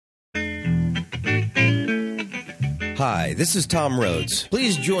Hi, this is Tom Rhodes.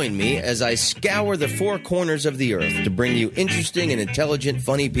 Please join me as I scour the four corners of the earth to bring you interesting and intelligent,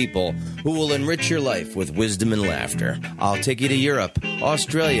 funny people who will enrich your life with wisdom and laughter. I'll take you to Europe,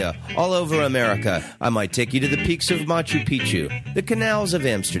 Australia, all over America. I might take you to the peaks of Machu Picchu, the canals of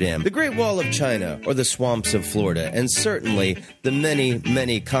Amsterdam, the Great Wall of China, or the swamps of Florida, and certainly the many,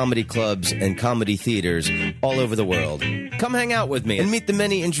 many comedy clubs and comedy theaters all over the world. Come hang out with me and meet the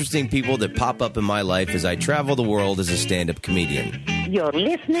many interesting people that pop up in my life as I travel the world as a stand-up comedian. You're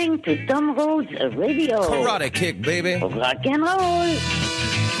listening to Tom Rhodes Radio. Karate kick, baby. Rock and roll.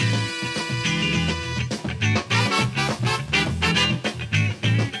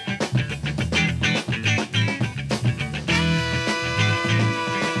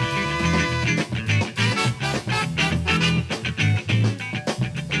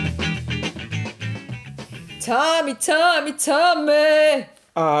 Tommy.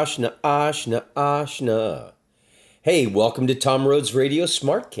 Ashna, Ashna, Ashna. Hey, welcome to Tom Rhodes Radio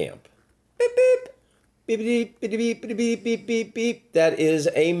Smart Camp. Beep, beep. Beep, beep, beep, beep, beep, beep, beep, beep, beep. That is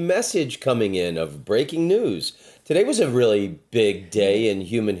a message coming in of breaking news. Today was a really big day in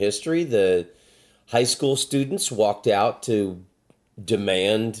human history. The high school students walked out to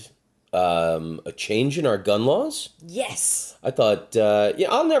demand a change in our gun laws. Yes. I thought,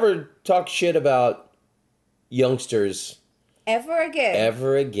 I'll never talk shit about youngsters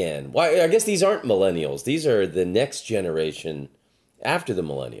Ever again. Why? I guess these aren't millennials. These are the next generation after the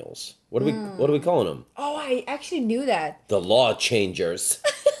millennials. What are we calling them? Oh, I actually knew that. The law changers.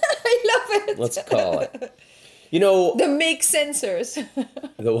 I love it. Let's call it. You know, the make sensors.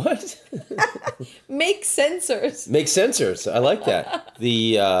 The what? Make sensors. Make sensors. I like that.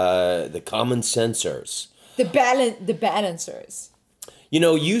 The common sensors. The balancers. You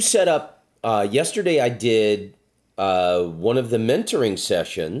know, you set up yesterday. I did one of the mentoring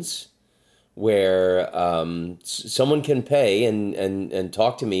sessions where someone can pay and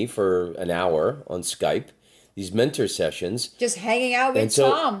talk to me for an hour on Skype, these mentor sessions. Just hanging out with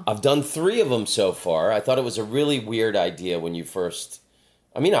Tom. I've done 3 of them so far. I thought it was a really weird idea when you first,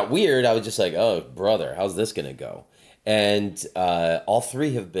 not weird, I was just like, oh, brother, how's this going to go? And all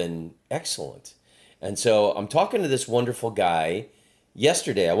 3 have been excellent. And so I'm talking to this wonderful guy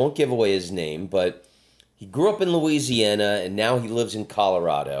yesterday. I won't give away his name, but he grew up in Louisiana, and now he lives in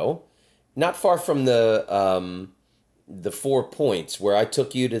Colorado, not far from the 4 Points where I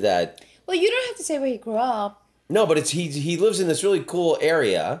took you to that. Well, you don't have to say where he grew up. No, but he lives in this really cool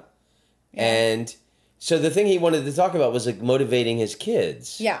area, yeah. And so the thing he wanted to talk about was like motivating his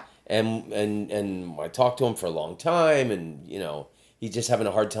kids. Yeah, and I talked to him for a long time, and he's just having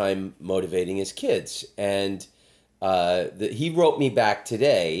a hard time motivating his kids, and he wrote me back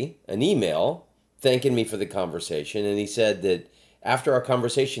today an email thanking me for the conversation, and he said that after our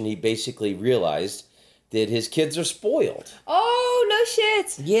conversation, he basically realized that his kids are spoiled. Oh, no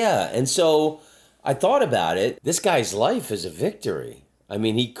shit. Yeah, and so I thought about it. This guy's life is a victory. I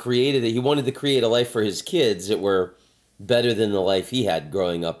mean, he wanted to create a life for his kids that were better than the life he had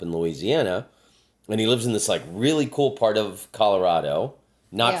growing up in Louisiana, and he lives in this like really cool part of Colorado,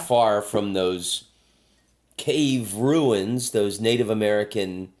 not far from those cave ruins, those Native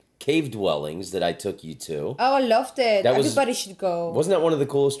American cave dwellings that I took you to. Oh, I loved it. Everybody should go. Wasn't that one of the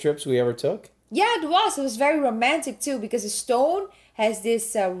coolest trips we ever took? Yeah, it was. It was very romantic too, because the stone has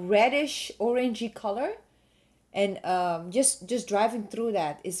this reddish orangey color, and just driving through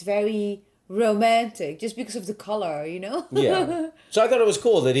that is very romantic, just because of the color, Yeah. So I thought it was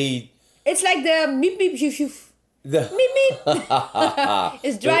cool that he. It's like the meep meep shoof shoof. The meep meep.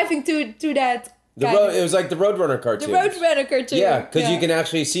 It's driving to that. It was like the Roadrunner cartoon. The Roadrunner cartoon. Yeah, because you can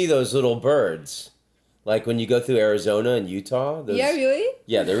actually see those little birds. Like when you go through Arizona and Utah. Yeah, really?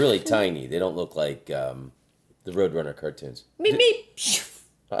 Yeah, they're really tiny. They don't look like the Roadrunner cartoons. Meep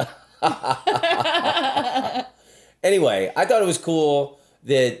meep. Anyway, I thought it was cool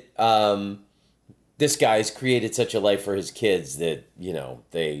that this guy's created such a life for his kids that,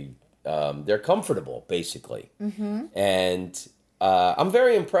 they're comfortable, basically. Mm-hmm. And I'm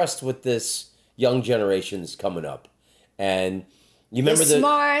very impressed with this young generations coming up, and you remember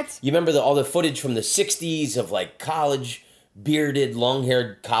all the footage from the 60s of like college bearded,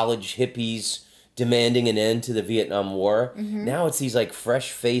 long-haired college hippies demanding an end to the Vietnam War. Mm-hmm. Now it's these like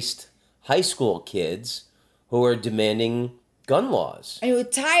fresh-faced high school kids who are demanding gun laws, and we're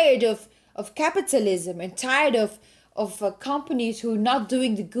tired of capitalism and tired of companies who are not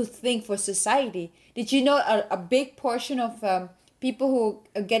doing the good thing for society. Did you know a big portion of people who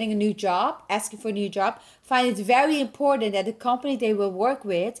are getting a new job, asking for a new job, find it very important that the company they will work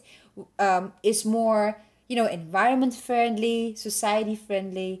with is more, environment friendly, society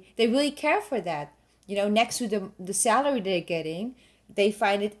friendly. They really care for that. next to the salary they're getting, they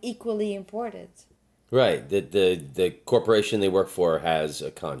find it equally important. Right. The corporation they work for has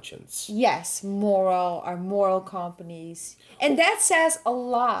a conscience. Yes, moral companies. And that says a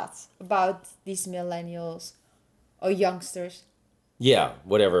lot about these millennials or youngsters. Yeah,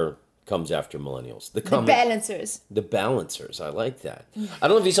 whatever comes after millennials. The balancers. The balancers. I like that. I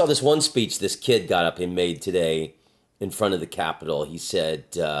don't know if you saw this one speech this kid got up and made today in front of the Capitol. He said,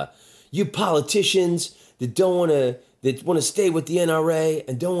 you politicians that want to stay with the NRA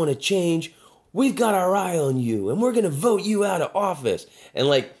and don't want to change, we've got our eye on you and we're going to vote you out of office. And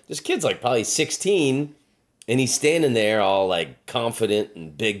like, this kid's like probably 16 and he's standing there all like confident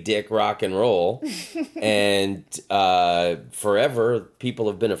and big dick rock and roll. And forever people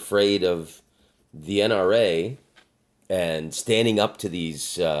have been afraid of the NRA and standing up to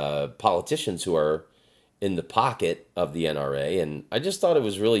these politicians who are in the pocket of the NRA. And I just thought it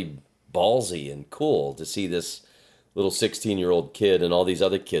was really ballsy and cool to see this little 16-year-old kid and all these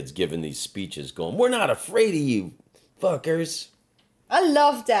other kids giving these speeches going, we're not afraid of you, fuckers. I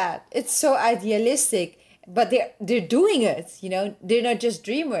love that. It's so idealistic, but they're doing it, They're not just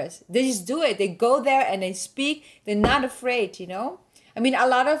dreamers. They just do it. They go there and they speak. They're not afraid, I mean, a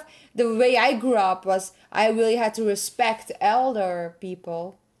lot of the way I grew up was I really had to respect elder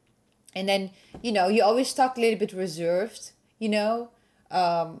people. And then, you always talk a little bit reserved,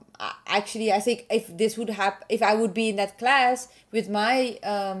 Actually, I think if this would happen, if I would be in that class with my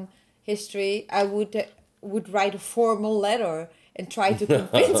history, I would write a formal letter and try to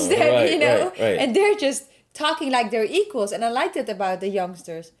convince them, Right. And they're just talking like they're equals, and I like that about the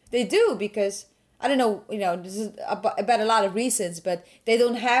youngsters. They do, because I don't know, this is about a lot of reasons, but they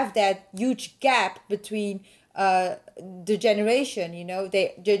don't have that huge gap between the generation.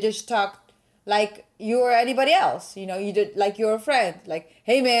 They just talk like you're anybody else, you did like you're a friend, like,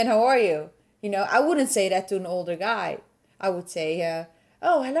 hey man, how are you? I wouldn't say that to an older guy. I would say,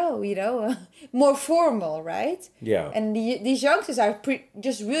 oh, hello, more formal, right? Yeah. And these youngsters are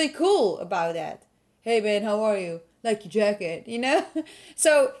just really cool about that. Hey man, how are you? Like your jacket,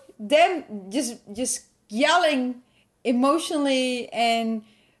 So them just yelling emotionally and,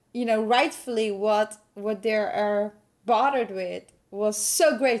 rightfully what they are bothered with was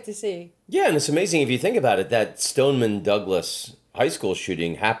so great to see. Yeah, and it's amazing if you think about it, that Stoneman Douglas high school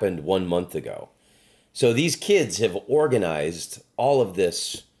shooting happened 1 month ago. So these kids have organized all of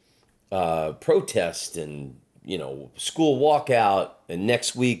this protest and, school walkout. And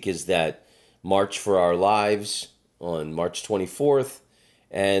next week is that March for Our Lives on March 24th.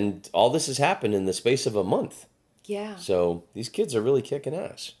 And all this has happened in the space of a month. Yeah. So these kids are really kicking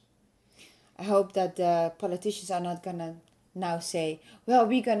ass. I hope that the politicians are not gonna now say, well,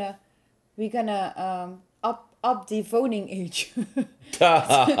 we're gonna up the voting age.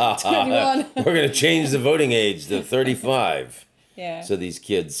 21. We're going to change the voting age to 35. Yeah. So these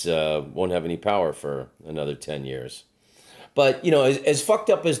kids won't have any power for another 10 years. But, as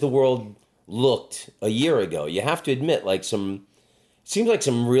fucked up as the world looked a year ago, you have to admit, seems like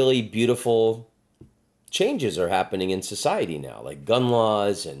some really beautiful changes are happening in society now, like gun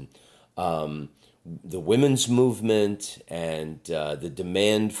laws and the women's movement and the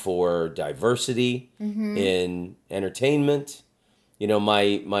demand for diversity in entertainment.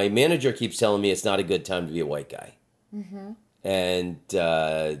 My manager keeps telling me it's not a good time to be a white guy. And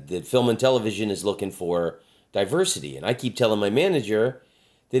the film and television is looking for diversity. And I keep telling my manager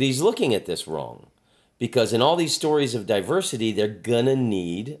that he's looking at this wrong. Because in all these stories of diversity, they're going to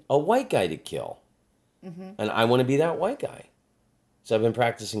need a white guy to kill. And I want to be that white guy. So I've been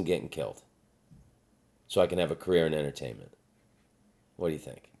practicing getting killed. So I can have a career in entertainment. What do you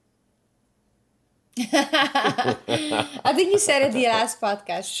think? I think you said it the last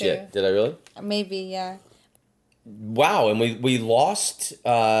podcast too. Shit, did I really? Maybe, yeah. Wow, and we lost.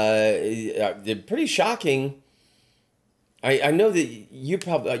 Pretty shocking. I know that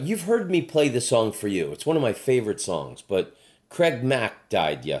you've heard me play the song for you. It's one of my favorite songs. But Craig Mack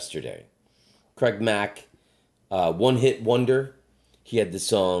died yesterday. Craig Mack, one-hit wonder. He had the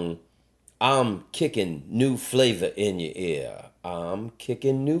song, I'm kicking new flavor in your ear. I'm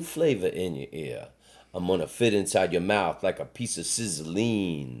kicking new flavor in your ear. I'm gonna fit inside your mouth like a piece of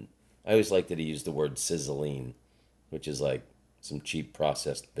sizzling. I always like that he used the word sizzling, which is like some cheap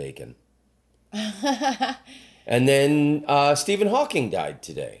processed bacon. And then Stephen Hawking died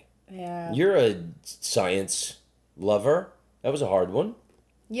today. Yeah. You're a science lover. That was a hard one.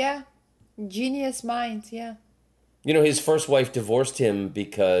 Yeah. Genius mind, yeah. His first wife divorced him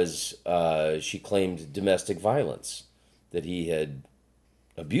because she claimed domestic violence, that he had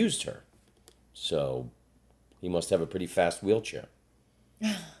abused her. So he must have a pretty fast wheelchair.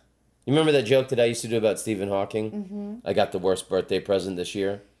 You remember that joke that I used to do about Stephen Hawking? Mm-hmm. I got the worst birthday present this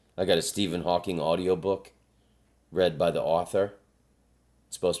year. I got a Stephen Hawking audiobook read by the author.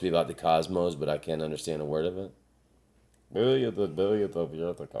 It's supposed to be about the cosmos, but I can't understand a word of it. Billions of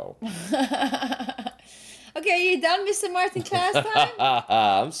years ago. Okay, are you done, Mr. Martin Class time?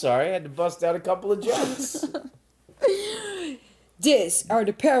 I'm sorry, I had to bust out a couple of jokes. These are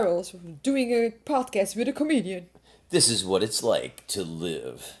the perils of doing a podcast with a comedian. This is what it's like to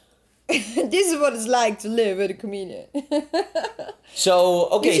live. This is what it's like to live with a comedian. So,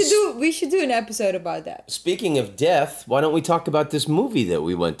 okay. We should do an episode about that. Speaking of death, why don't we talk about this movie that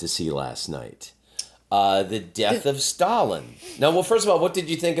we went to see last night? The Death of Stalin. Now, well, first of all, what did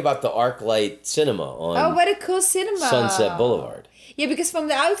you think about the ArcLight Cinema on Oh, what a cool cinema. Sunset Boulevard? Yeah, because from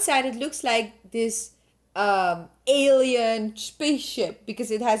the outside it looks like this alien spaceship because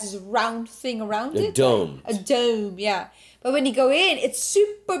it has this round thing around it. A dome. A dome, yeah. But when you go in, it's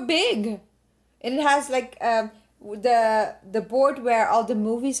super big. And it has like the board where all the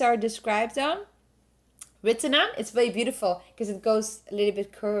movies are described on. Written on. It's very beautiful because it goes a little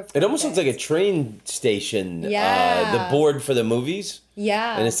bit curved. It almost looks like a train station. Yeah. The board for the movies.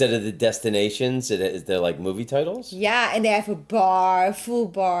 Yeah. And instead of the destinations, they're like movie titles. Yeah, and they have a full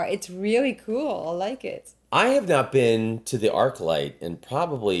bar. It's really cool. I like it. I have not been to the ArcLight in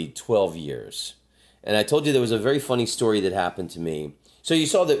probably 12 years. And I told you there was a very funny story that happened to me. So you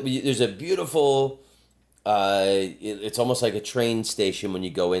saw that there's a beautiful, it's almost like a train station when you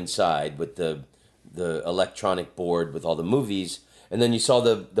go inside with the electronic board with all the movies. And then you saw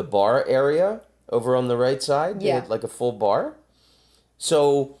the bar area over on the right side. Yeah. Like a full bar.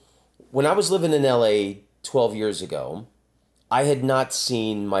 So when I was living in LA 12 years ago, I had not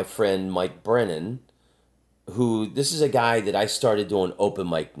seen my friend Mike Brennan, this is a guy that I started doing open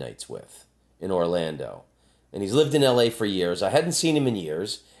mic nights with in Orlando. And he's lived in LA for years. I hadn't seen him in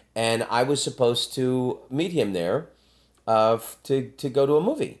years. And I was supposed to meet him there to go to a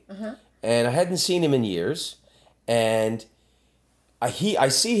movie. Uh-huh. And I hadn't seen him in years. And I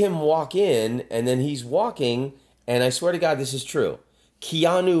see him walk in, and then he's walking, and I swear to God, this is true.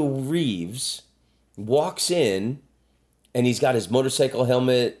 Keanu Reeves walks in, and he's got his motorcycle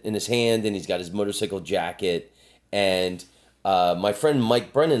helmet in his hand, and he's got his motorcycle jacket. And my friend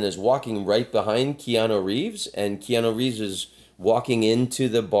Mike Brennan is walking right behind Keanu Reeves, and Keanu Reeves is walking into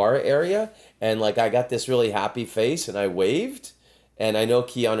the bar area. And like I got this really happy face, and I waved. And I know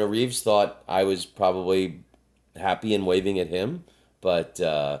Keanu Reeves thought I was probably happy and waving at him. But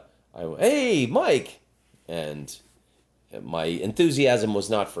I went, "Hey, Mike!" And my enthusiasm was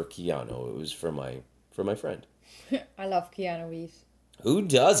not for Keanu. It was for my friend. I love Keanu Reeves. Who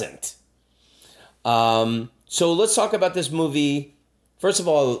doesn't? So let's talk about this movie. First of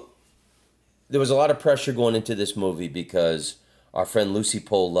all, there was a lot of pressure going into this movie because our friend Lucy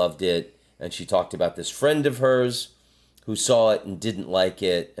Pohl loved it. And she talked about this friend of hers who saw it and didn't like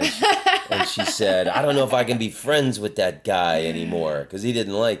it. And she said, "I don't know if I can be friends with that guy anymore because he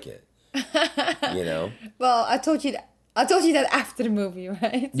didn't like it." You know? Well, I told you that after the movie,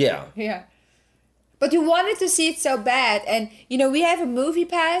 right? Yeah. Yeah. But you wanted to see it so bad. And, we have a movie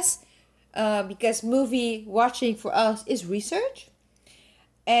pass because movie watching for us is research.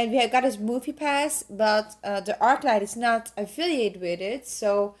 And we have got this movie pass, but the ArcLight is not affiliated with it.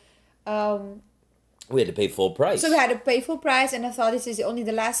 So we had to pay full price. So we had to pay full price. And I thought this is only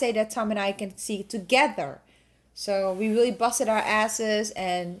the last day that Tom and I can see it together. So we really busted our asses.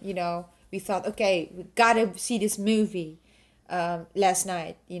 And, we thought, okay, we got to see this movie last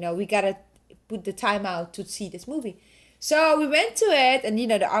night. We got to put the time out to see this movie. So we went to it, and the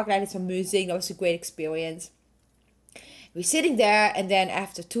ArcLight is amazing. That was a great experience. We're sitting there, and then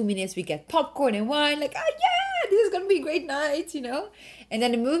after 2 minutes, we get popcorn and wine. Like, oh yeah, this is gonna be a great night, And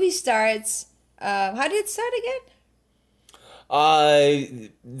then the movie starts. How did it start again?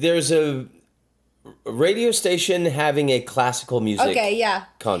 There's a radio station having a classical music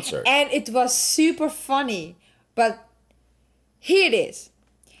concert, and it was super funny. But here it is.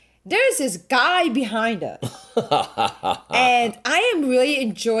 There's this guy behind us. And I am really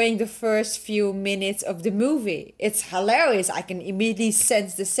enjoying the first few minutes of the movie. It's hilarious. I can immediately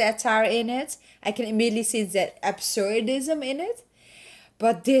sense the satire in it. I can immediately sense that absurdism in it.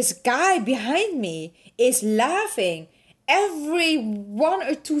 But this guy behind me is laughing every 1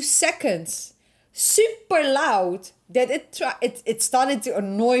 or 2 seconds. Super loud. That it started to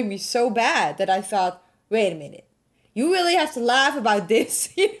annoy me so bad that I thought, wait a minute. You really have to laugh about this.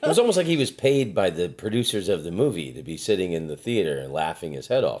 It was almost like he was paid by the producers of the movie to be sitting in the theater and laughing his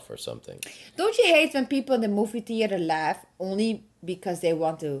head off or something. Don't you hate when people in the movie theater laugh only because they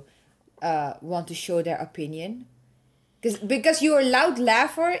want to show their opinion? Because you're a loud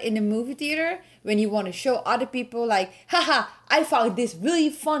laugher in a movie theater when you want to show other people like, haha, I found this really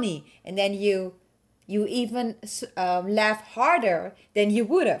funny. And then you even laugh harder than you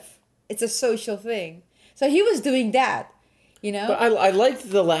would have. It's a social thing. So he was doing that, you know? But I liked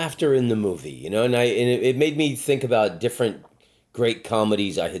the laughter in the movie, and it made me think about different great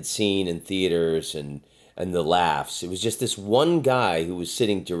comedies I had seen in theaters and the laughs. It was just this one guy who was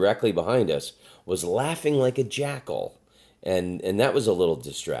sitting directly behind us was laughing like a jackal. And that was a little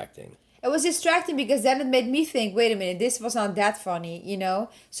distracting. It was distracting because then it made me think, wait a minute, this was not that funny, you know?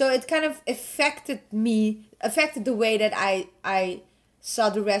 So it kind of affected the way that I saw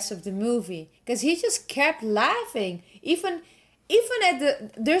the rest of the movie. Because he just kept laughing. Even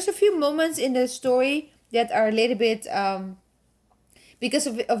there's a few moments in the story that are a little bit, because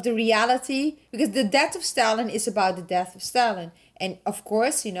of the reality, because the death of Stalin is about the death of Stalin. And of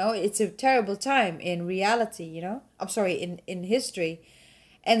course, it's a terrible time in reality, I'm sorry, in history.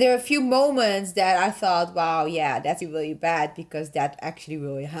 And there are a few moments that I thought, wow, yeah, that's really bad because that actually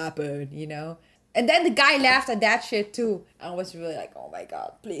really happened, And then the guy laughed at that shit too. I was really like, oh my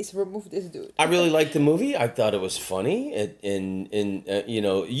God, please remove this dude. I really liked the movie. I thought it was funny.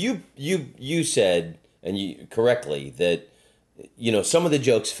 You said, and you correctly, that, some of the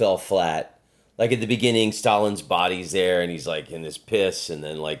jokes fell flat. Like at the beginning, Stalin's body's there and he's like in this piss, and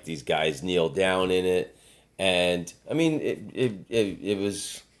then like these guys kneel down in it. And I mean, it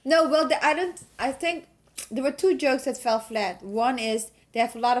was. No, well, I think there were two jokes that fell flat. One is they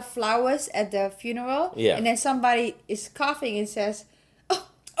have a lot of flowers at the funeral. Yeah. And then somebody is coughing and says,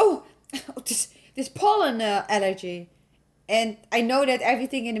 oh, this pollen allergy. And I know that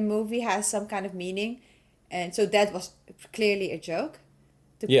everything in the movie has some kind of meaning. And so that was clearly a joke.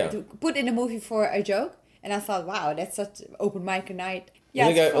 To put in a movie for a joke. And I thought, wow, that's such an open mic night. Yeah,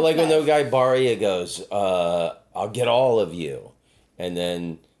 like when the guy Baria goes, I'll get all of you. And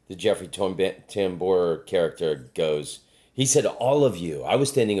then the Jeffrey Tambor character goes, he said all of you. I was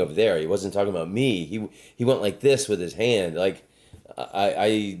standing over there. He wasn't talking about me. He went like this with his hand. Like,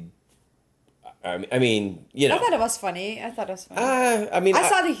 I mean, I thought it was funny. I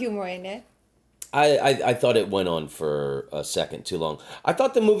saw the humor in it. I thought it went on for a second too long. I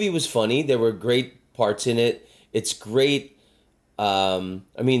thought the movie was funny. There were great parts in it. It's great. I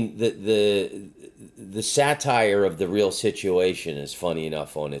mean, the satire of the real situation is funny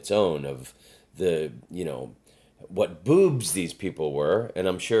enough on its own, of the, what boobs these people were. And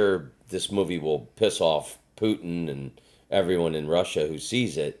I'm sure this movie will piss off Putin and everyone in Russia who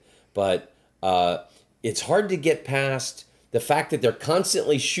sees it. But it's hard to get past the fact that they're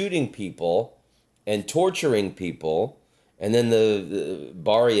constantly shooting people and torturing people. And then the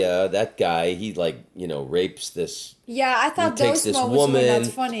Baria, that guy, he rapes this. Yeah, I thought those moments were not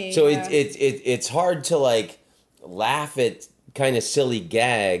funny. So it's hard to laugh at kind of silly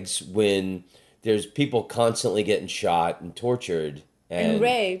gags when there's people constantly getting shot and tortured and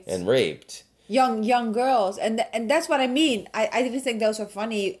raped. Young girls, and that's what I mean. I didn't think those were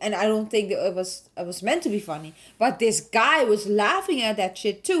funny, and I don't think that it was meant to be funny. But this guy was laughing at that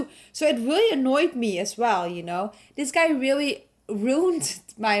shit too, so it really annoyed me as well. This guy really ruined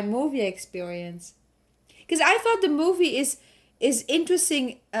my movie experience, because I thought the movie is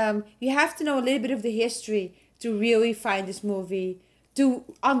interesting. You have to know a little bit of the history to really find this movie, to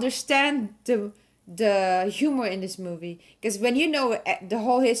understand the humor in this movie. Because when you know the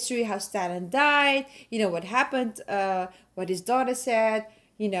whole history, how Stalin died, what happened, what his daughter said,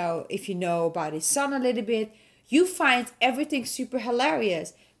 if you know about his son a little bit, you find everything super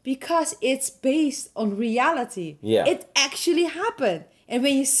hilarious because it's based on reality. Yeah. It actually happened. And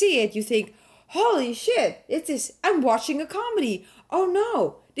when you see it, you think, holy shit, I'm watching a comedy. Oh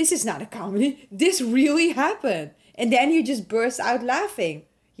no, this is not a comedy. This really happened. And then you just burst out laughing.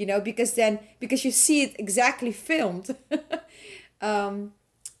 Because you see it exactly filmed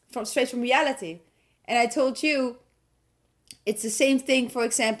straight from reality. And I told you, it's the same thing. For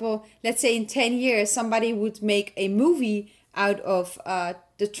example, let's say in 10 years, somebody would make a movie out of the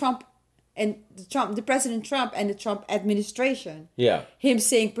President Trump and the Trump administration. Yeah. Him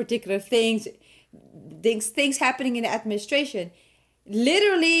saying particular things happening in the administration.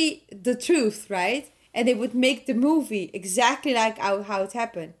 Literally the truth, right? And they would make the movie exactly like how it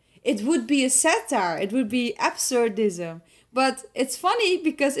happened. It would be a satire. It would be absurdism. But it's funny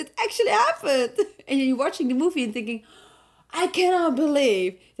because it actually happened. And you're watching the movie and thinking, I cannot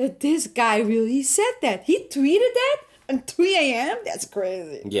believe that this guy really said that. He tweeted that at 3 a.m.? That's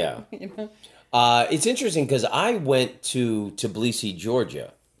crazy. Yeah. It's interesting because I went to Tbilisi,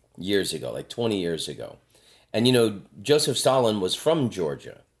 Georgia years ago, like 20 years ago. And, Joseph Stalin was from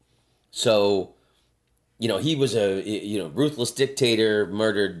Georgia. So he was a ruthless dictator,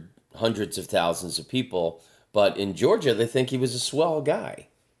 murdered hundreds of thousands of people. But in Georgia, they think he was a swell guy.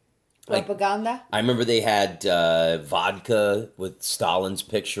 Propaganda. I remember they had vodka with Stalin's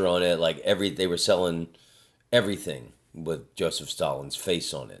picture on it. They were selling everything with Joseph Stalin's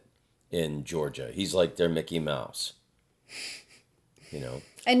face on it in Georgia. He's like their Mickey Mouse.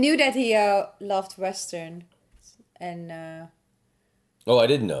 I knew that he loved Western, and Oh, I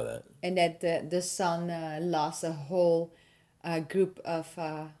didn't know that. and that the son lost a whole group of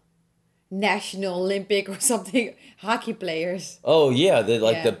National Olympic or something hockey players. Oh yeah,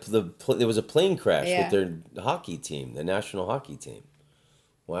 Yeah. there was a plane crash Yeah. with their hockey team, the national hockey team.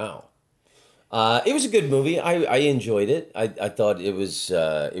 Wow. It was a good movie. I enjoyed it. I thought it was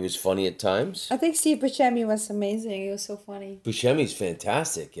funny at times. I think Steve Buscemi was amazing. It was so funny. Buscemi's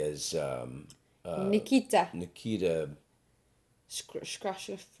fantastic as Nikita. Nikita.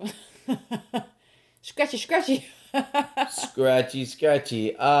 Scratchy. Scratchy.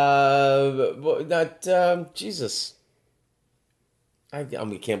 Scratchy. Jesus. I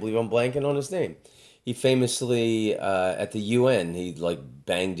can't believe I'm blanking on his name. He famously at the UN he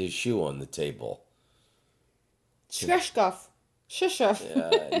banged his shoe on the table. Skreshkov.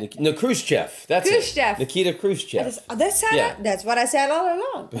 Shushov. No, Khrushchev. That's Khrushchev. it. Nikita Khrushchev. Yeah. That's what I said all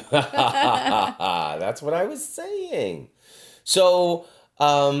along. That's what I was saying. So,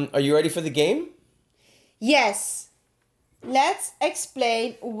 are you ready for the game? Yes. Let's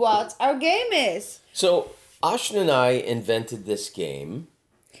explain what our game is. So, Ashna and I invented this game.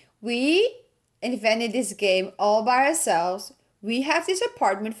 We invented this game all by ourselves. We have this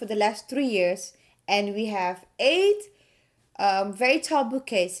apartment for the last 3 years, and we have 8 very tall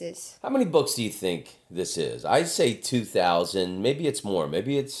bookcases. How many books do you think this is? I say 2,000. Maybe it's more.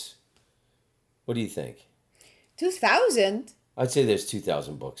 Maybe it's... What do you think? 2,000? I'd say there's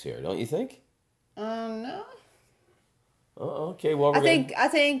 2,000 books here. Don't you think? No. Oh, okay. Well, I think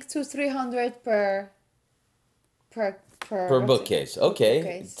 200-300 per bookcase. Okay.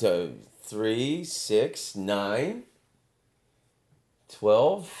 bookcase. So 3, 6, 9,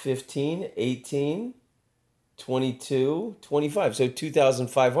 12, 15, 18, 22, 25. So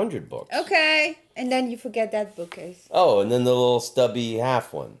 2,500 books. Okay. And then you forget that bookcase. Oh, and then the little stubby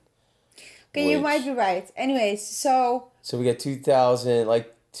half one. Okay, you Which- might be right. Anyways, so So we got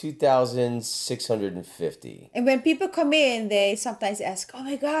 2,650. and when people come in, they sometimes ask, "Oh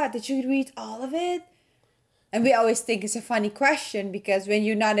my God, did you read all of it?" And we always think it's a funny question because when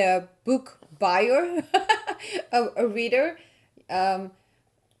you're not a book buyer, a reader,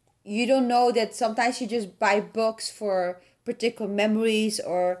 you don't know that sometimes you just buy books for particular memories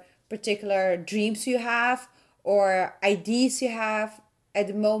or particular dreams you have or ideas you have at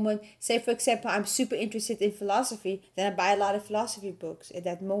the moment. Say, for example, I'm super interested in philosophy, then I buy a lot of philosophy books at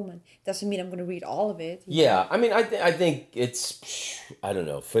that moment. Doesn't mean I'm going to read all of it. Yeah, I mean, I think it's, I don't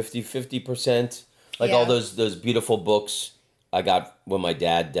know, 50%. Like all Yeah. those beautiful books I got when my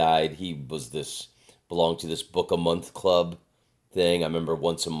dad died. He belonged to this book a month club thing. I remember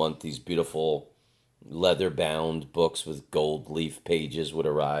once a month these beautiful leather bound books with gold leaf pages would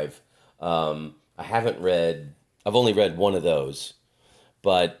arrive. I've only read one of those.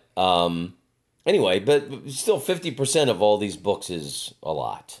 But anyway, but still 50% of all these books is a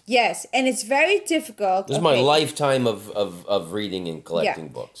lot. Yes, and it's very difficult. This is my lifetime of reading and collecting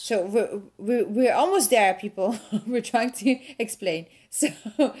books. So we're almost there, people. We're trying to explain. So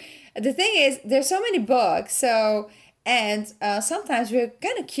the thing is, there's so many books. So and sometimes we're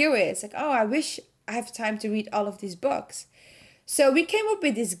kind of curious, like, oh, I wish I have time to read all of these books. So we came up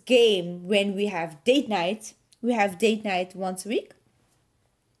with this game when we have date night. We have date night once a week.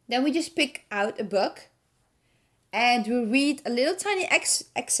 Then we just pick out a book, and we read a little tiny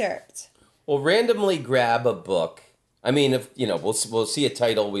excerpt. We'll randomly grab a book. I mean, if we'll see a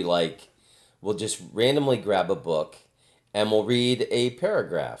title we like, we'll just randomly grab a book, and we'll read a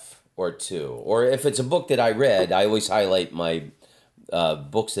paragraph or two. Or if it's a book that I read, I always highlight my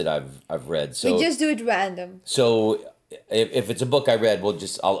books that I've read. So We just do it random. So if it's a book I read,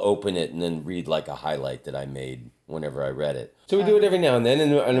 I'll open it and then read like a highlight that I made whenever I read it. So we do it every now and then.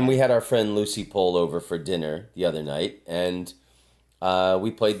 And we had our friend Lucy Pohl over for dinner the other night, and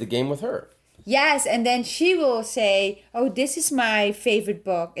we played the game with her. Yes, and then she will say, "Oh, this is my favorite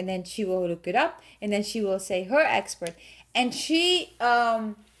book," and then she will look it up, and then she will say her expert, and she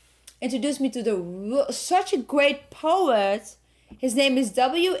introduced me to such a great poet. His name is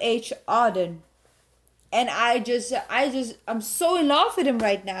W.H. Auden. And I'm so in love with him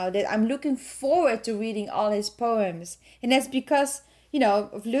right now that I'm looking forward to reading all his poems. And that's because,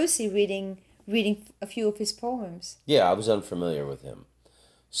 of Lucy reading a few of his poems. Yeah, I was unfamiliar with him.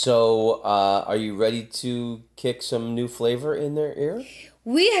 So, are you ready to kick some new flavor in their ear?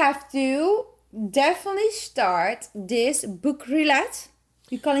 We have to definitely start this book roulette.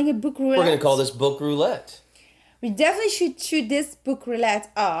 We're calling it book roulette. We're going to call this book roulette. We definitely should shoot this book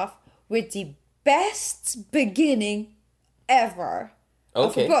roulette off with the best beginning ever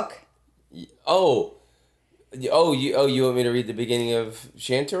of a book. You want me to read the beginning of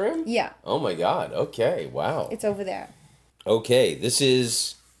Shantaram? Yeah. Oh my God. Okay. Wow. It's over there. Okay. This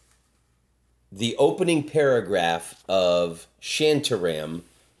is the opening paragraph of Shantaram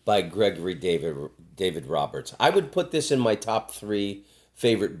by Gregory David Roberts. I would put this in my top 3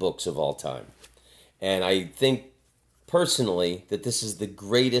 favorite books of all time. And I think personally that this is the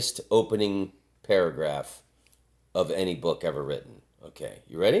greatest opening paragraph of any book ever written. Okay,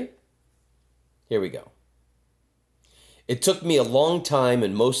 you ready? Here we go. It took me a long time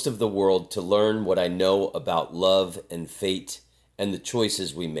and most of the world to learn what I know about love and fate and the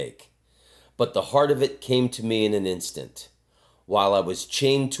choices we make. But the heart of it came to me in an instant, while I was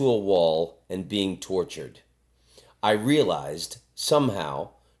chained to a wall and being tortured. I realized, somehow,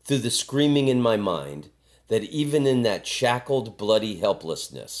 through the screaming in my mind, that even in that shackled, bloody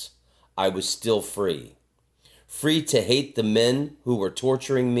helplessness, I was still free. Free to hate the men who were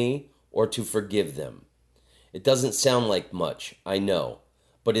torturing me or to forgive them. It doesn't sound like much, I know,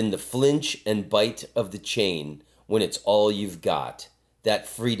 but in the flinch and bite of the chain, when it's all you've got, that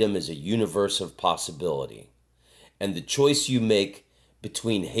freedom is a universe of possibility. And the choice you make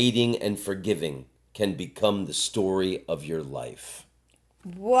between hating and forgiving can become the story of your life.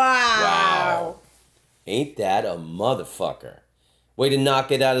 Wow. Ain't that a motherfucker? Way to knock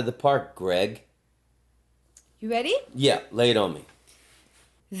it out of the park, Greg. You ready? Yeah, lay it on me.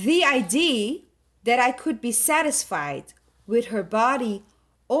 The idea that I could be satisfied with her body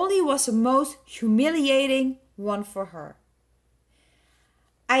only was the most humiliating one for her.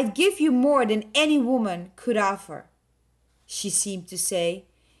 I'd give you more than any woman could offer, she seemed to say,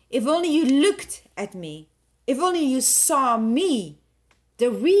 if only you looked at me, if only you saw me, the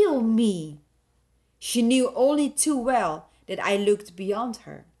real me. She knew only too well that I looked beyond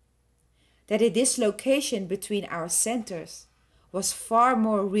her, that a dislocation between our centers was far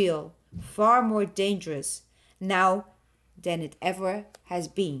more real, far more dangerous now than it ever has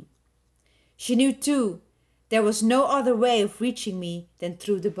been. She knew too there was no other way of reaching me than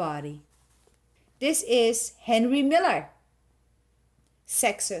through the body. This is Henry Miller.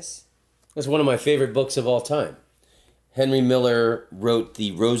 Sexes. That's one of my favorite books of all time. Henry Miller wrote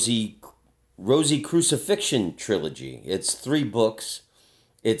the Rosie Crucifixion trilogy. It's 3 books.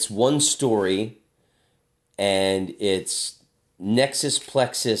 It's 1 story, and it's Nexus,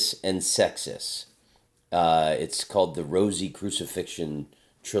 Plexus, and Sexus. It's called the Rosie Crucifixion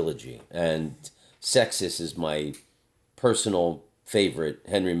trilogy, and Sexus is my personal favorite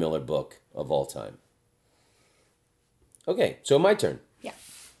Henry Miller book of all time. Okay, so my turn. Yeah.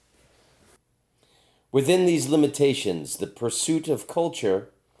 Within these limitations, the pursuit of culture,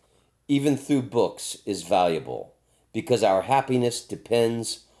 even through books, is valuable because our happiness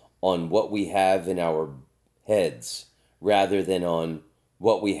depends on what we have in our heads rather than on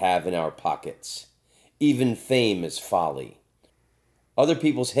what we have in our pockets. Even fame is folly. Other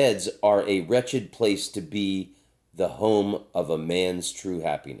people's heads are a wretched place to be the home of a man's true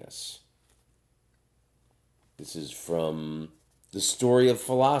happiness. This is from The Story of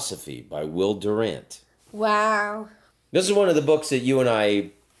Philosophy by Will Durant. Wow. This is one of the books that you and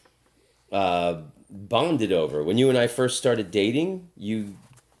I bonded over. When you and I first started dating, you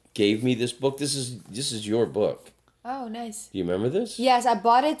gave me this book. This is your book. Oh, nice. Do you remember this? Yes, I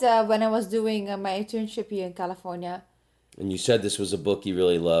bought it when I was doing my internship here in California. And you said this was a book you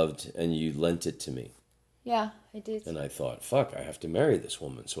really loved, and you lent it to me. Yeah, I did. And I thought, fuck, I have to marry this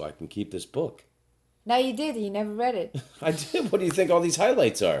woman so I can keep this book. Now you did. You never read it. I did. What do you think all these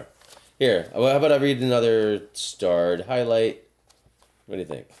highlights are? Here, how about I read another starred highlight? What do you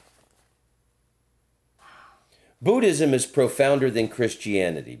think? Buddhism is profounder than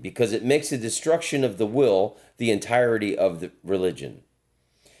Christianity because it makes the destruction of the will the entirety of the religion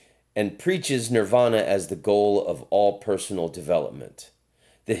and preaches nirvana as the goal of all personal development.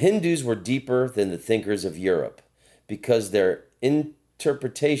 The Hindus were deeper than the thinkers of Europe because their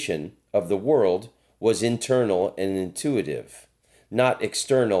interpretation of the world was internal and intuitive, not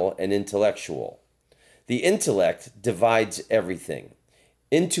external and intellectual. The intellect divides everything.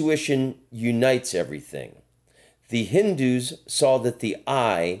 Intuition unites everything. The Hindus saw that the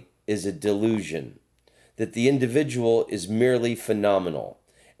I is a delusion, that the individual is merely phenomenal,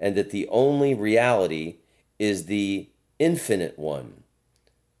 and that the only reality is the infinite one.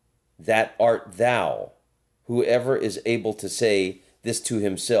 That art thou. Whoever is able to say this to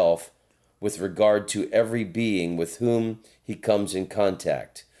himself with regard to every being with whom he comes in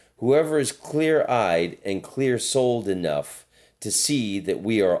contact. Whoever is clear-eyed and clear-souled enough to see that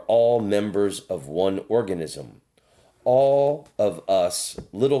we are all members of one organism, all of us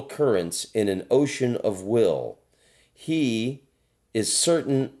little currents in an ocean of will, he is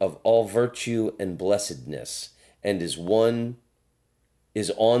certain of all virtue and blessedness, and is on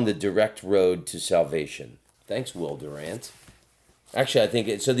the direct road to salvation. Thanks, Will Durant. Actually, I think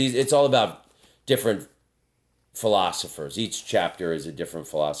it's all about different philosophers. Each chapter is a different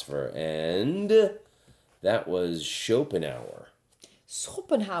philosopher, and that was Schopenhauer.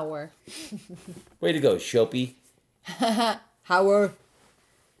 Schopenhauer. Way to go, Schopie. Hauer.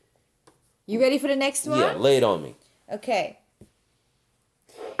 You ready for the next one? Yeah, lay it on me. Okay.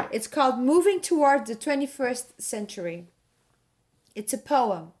 It's called Moving Toward the 21st Century. It's a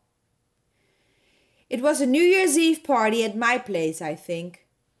poem. It was a New Year's Eve party at my place, I think.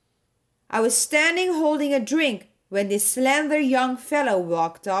 I was standing holding a drink when this slender young fellow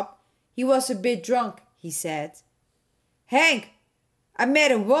walked up. He was a bit drunk, he said. Hank, I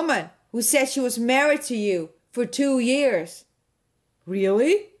met a woman who said she was married to you for 2 years.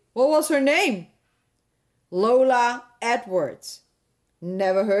 Really? What was her name? Lola Edwards.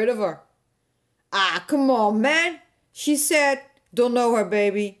 Never heard of her. Ah, come on, man, she said. Don't know her,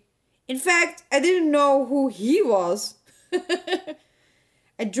 baby. In fact, I didn't know who he was.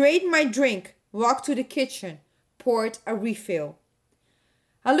 I drained my drink, walked to the kitchen, poured a refill.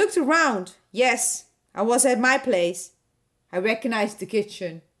 I looked around. Yes, I was at my place. I recognized the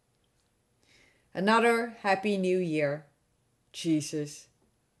kitchen. Another happy new year. Jesus.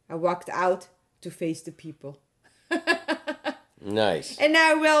 I walked out to face the people. Nice. And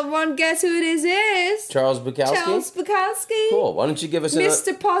now, well, one guess who this is? Charles Bukowski? Charles Bukowski. Cool. Why don't you give us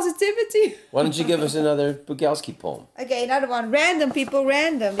Mr. Positivity. Why don't you give us another Bukowski poem? Okay, another one. Random, people,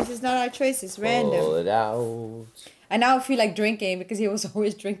 random. This is not our choices. Random. Pull it out. I now feel like drinking because he was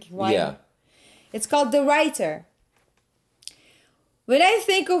always drinking wine. Yeah. It's called The Writer. When I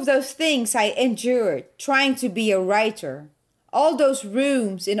think of those things I endured trying to be a writer, all those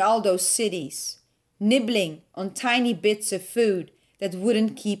rooms in all those cities, nibbling on tiny bits of food that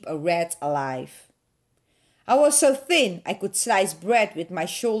wouldn't keep a rat alive. I was so thin I could slice bread with my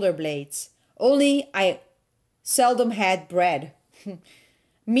shoulder blades, only I seldom had bread.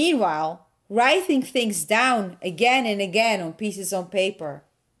 Meanwhile, writing things down again and again on pieces of paper.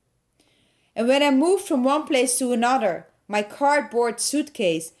 And when I moved from one place to another, my cardboard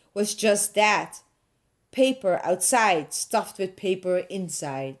suitcase was just that. Paper outside stuffed with paper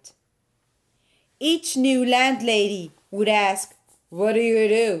inside. Each new landlady would ask, "What do you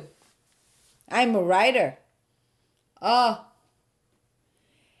do?" "I'm a writer." "Ah."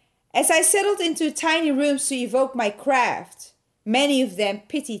 As I settled into tiny rooms to evoke my craft, many of them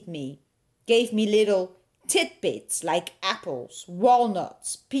pitied me, gave me little tidbits like apples,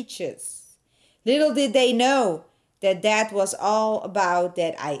 walnuts, peaches. Little did they know that that was all about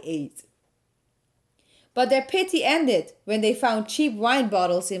that I ate. But their pity ended when they found cheap wine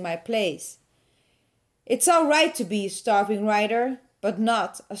bottles in my place. It's all right to be a starving writer, but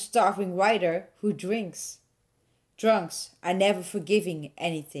not a starving writer who drinks. Drunks are never forgiving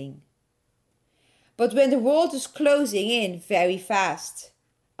anything. But when the world is closing in very fast,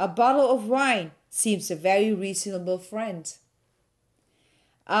 a bottle of wine seems a very reasonable friend.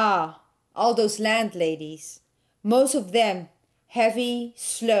 Ah, all those landladies, most of them heavy,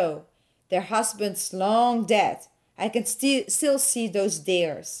 slow, their husbands long dead. I can still see those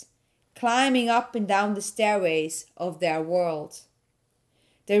dares, climbing up and down the stairways of their world.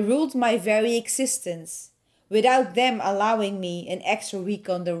 They ruled my very existence, without them allowing me an extra week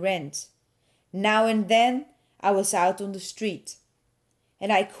on the rent. Now and then I was out on the street,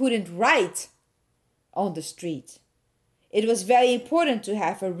 and I couldn't write on the street. It was very important to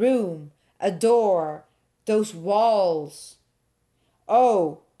have a room, a door, those walls.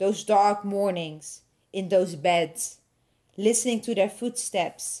 Oh, those dark mornings in those beds, listening to their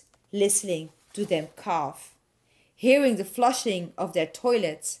footsteps, listening to them cough, hearing the flushing of their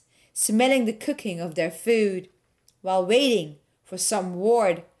toilets, smelling the cooking of their food, while waiting for some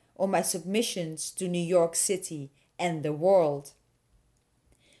word on my submissions to New York City and the world.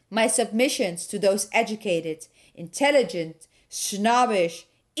 My submissions to those educated, intelligent, snobbish,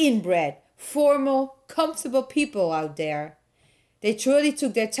 inbred, formal, comfortable people out there. They truly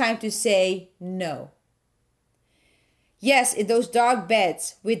took their time to say no. Yes, in those dark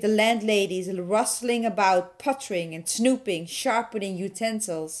beds, with the landladies rustling about, puttering and snooping, sharpening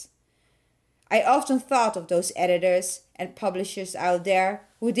utensils. I often thought of those editors and publishers out there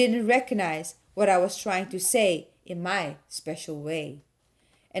who didn't recognize what I was trying to say in my special way.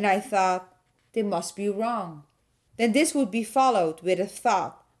 And I thought, they must be wrong. Then this would be followed with a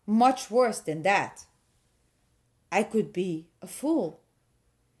thought much worse than that. I could be a fool.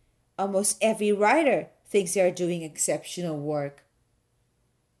 Almost every writer thinks they are doing exceptional work.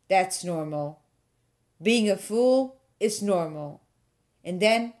 That's normal. Being a fool is normal. And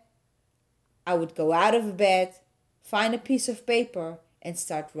then I would go out of bed, find a piece of paper, and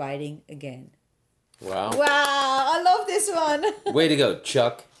start writing again. Wow. Wow, I love this one. Way to go,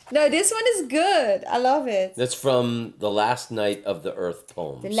 Chuck. No, this one is good. I love it. That's from The Last Night of the Earth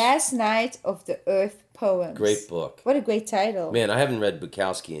poems. The Last Night of the Earth poems. Great book. What a great title. Man, I haven't read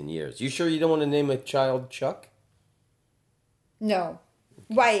Bukowski in years. You sure you don't want to name a child Chuck? No.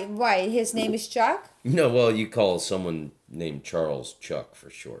 Why? Why? His name is Chuck? No, well, you call someone named Charles Chuck for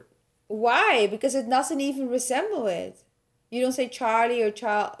short. Why? Because it doesn't even resemble it. You don't say Charlie or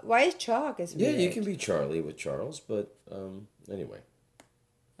Charles. Why is Chuck? It's Yeah, weird. you can be Charlie with Charles, but anyway.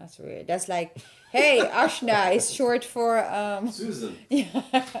 That's weird. That's like, hey, Ashna is short for Susan.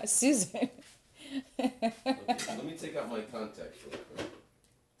 Yeah, Susan. Let me take out my contacts real quick.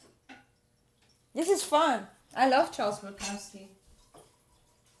 This is fun. I love Charles Bukowski.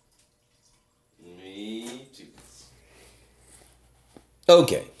 Me too.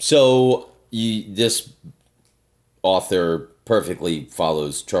 Okay, so this author perfectly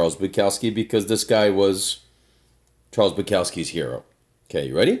follows Charles Bukowski because this guy was Charles Bukowski's hero. Okay,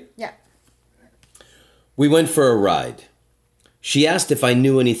 you ready? Yeah. We went for a ride. She asked if I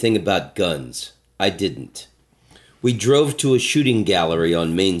knew anything about guns. I didn't. We drove to a shooting gallery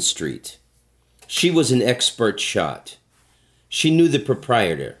on Main Street. She was an expert shot. She knew the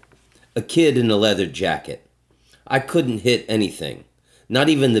proprietor, a kid in a leather jacket. I couldn't hit anything, not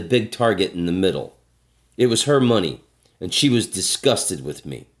even the big target in the middle. It was her money, and she was disgusted with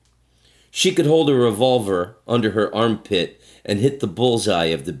me. She could hold a revolver under her armpit and hit the bullseye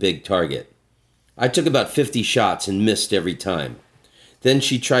of the big target. I took about 50 shots and missed every time. Then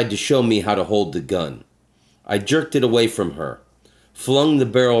she tried to show me how to hold the gun. I jerked it away from her, flung the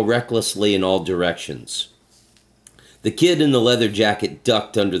barrel recklessly in all directions. The kid in the leather jacket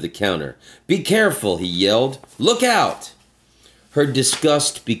ducked under the counter. "Be careful," he yelled. "Look out!" Her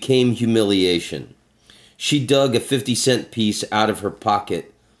disgust became humiliation. She dug a 50-cent piece out of her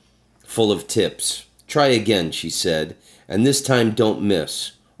pocket full of tips. "Try again," she said, "and this time don't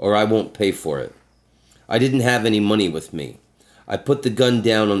miss, or I won't pay for it." I didn't have any money with me. I put the gun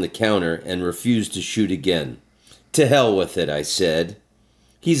down on the counter and refused to shoot again. "To hell with it," I said.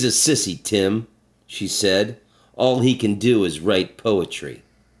 "He's a sissy, Tim," she said. "All he can do is write poetry."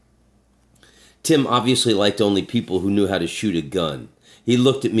 Tim obviously liked only people who knew how to shoot a gun. He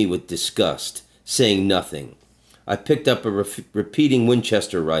looked at me with disgust, saying nothing. I picked up a repeating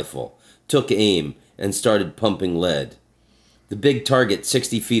Winchester rifle, took aim, and started pumping lead. The big target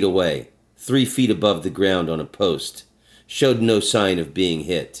 60 feet away, 3 feet above the ground on a post, showed no sign of being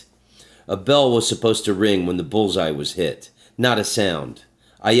hit. A bell was supposed to ring when the bullseye was hit. Not a sound.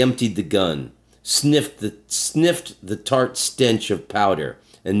 I emptied the gun, sniffed the tart stench of powder,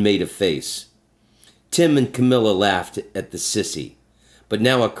 and made a face. Tim and Camilla laughed at the sissy, but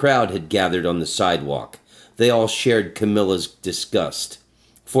now a crowd had gathered on the sidewalk. They all shared Camilla's disgust,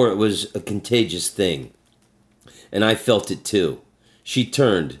 for it was a contagious thing, and I felt it too. She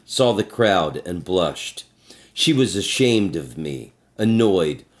turned, saw the crowd, and blushed. She was ashamed of me,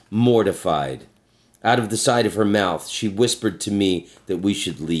 annoyed, mortified. Out of the side of her mouth, she whispered to me that we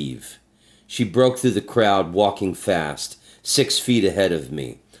should leave. She broke through the crowd, walking fast, 6 feet ahead of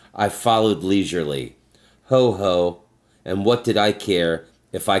me. I followed leisurely. Ho ho, and what did I care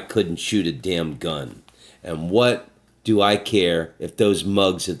if I couldn't shoot a damn gun? And what do I care if those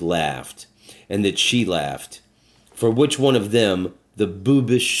mugs had laughed, and that she laughed? For which one of them, the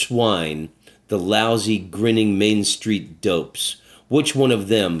boobish swine, the lousy, grinning Main Street dopes, which one of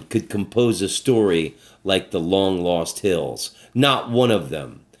them could compose a story like The Long Lost Hills? Not one of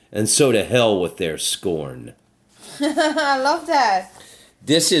them. And so to hell with their scorn. I love that.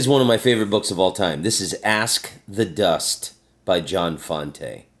 This is one of my favorite books of all time. This is Ask the Dust by John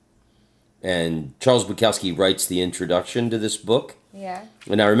Fonte. And Charles Bukowski writes the introduction to this book. Yeah.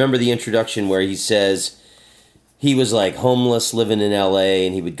 And I remember the introduction where he says he was like homeless living in LA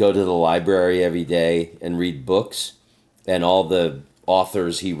and he would go to the library every day and read books. And all the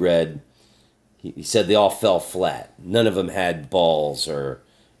authors he read, he said they all fell flat. None of them had balls or,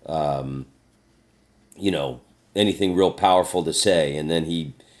 anything real powerful to say. And then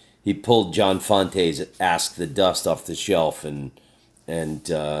he pulled John Fonte's Ask the Dust off the shelf and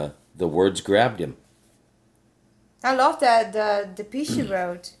the words grabbed him. I love that the piece you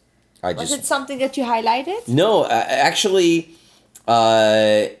wrote. Was it something that you highlighted? No, actually,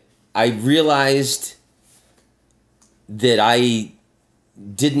 I realized that I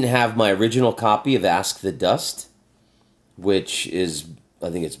didn't have my original copy of Ask the Dust, which is, I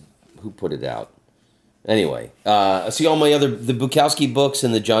think it's, who put it out? Anyway, see all the Bukowski books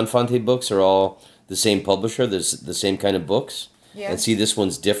and the John Fonte books are all the same publisher. There's the same kind of books. Yeah. And see, this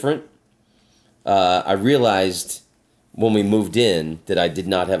one's different. I realized when we moved in that I did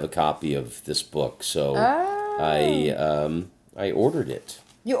not have a copy of this book, so I ordered it.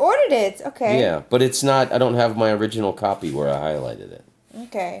 You ordered it? Okay. Yeah, but it's not, I don't have my original copy where I highlighted it.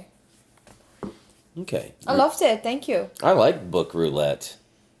 Okay. Okay. I loved it. Thank you. I like Book Roulette.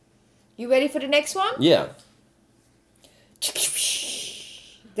 You ready for the next one? Yeah.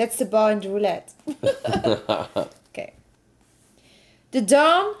 That's the ball in the roulette. Okay. The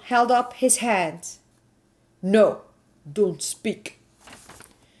Don held up his hand. No, don't speak.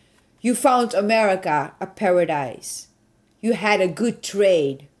 You found America a paradise. You had a good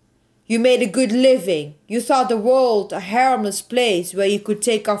trade. You made a good living. You thought the world a harmless place where you could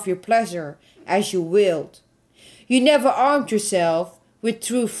take off your pleasure as you willed. You never armed yourself with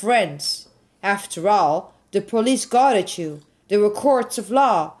true friends. After all, the police guarded you. There were courts of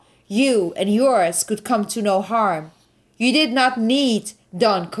law. You and yours could come to no harm. You did not need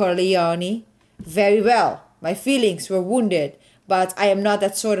Don Corleone. Very well, my feelings were wounded, but I am not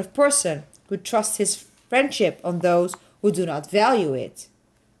that sort of person who trusts his friendship on those who do not value it,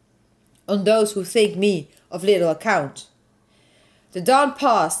 on those who think me of little account. The Don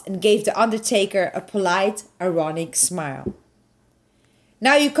paused and gave the undertaker a polite, ironic smile.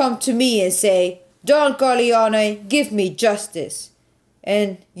 Now you come to me and say, Don Corleone, give me justice.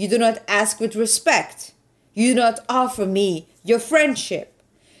 And you do not ask with respect. You do not offer me your friendship.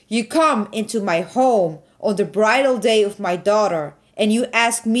 You come into my home on the bridal day of my daughter, and you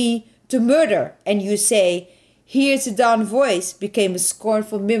ask me to murder, and you say, here's the Don voice became a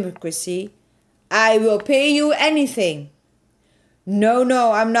scornful mimicry. I will pay you anything.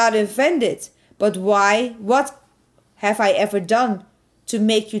 No, I'm not offended. But why? What have I ever done to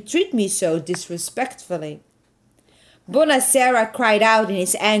make you treat me so disrespectfully? Bonacera cried out in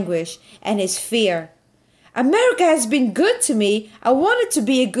his anguish and his fear. America has been good to me. I wanted to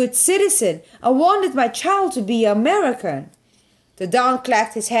be a good citizen. I wanted my child to be American. The Don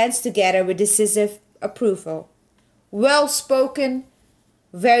clapped his hands together with decisive approval. Well spoken,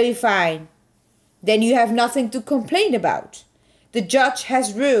 very fine. Then you have nothing to complain about. The judge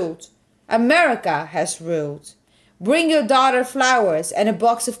has ruled. America has ruled. Bring your daughter flowers and a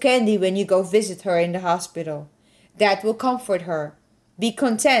box of candy when you go visit her in the hospital. That will comfort her. Be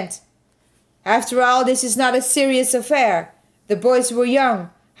content. After all, this is not a serious affair. The boys were young,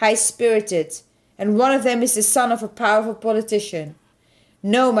 high-spirited, and one of them is the son of a powerful politician.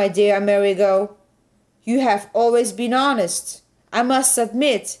 No, my dear Amerigo, you have always been honest. I must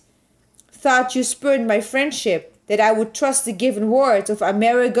admit, thought you spurned my friendship, that I would trust the given word of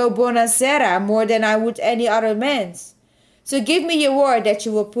Amerigo Bonacera more than I would any other man's. So give me your word that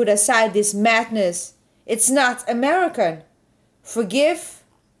you will put aside this madness. It's not American. Forgive,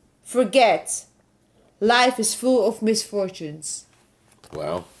 forget. Life is full of misfortunes.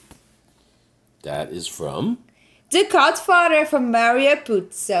 Well, that is from? The Godfather from Mario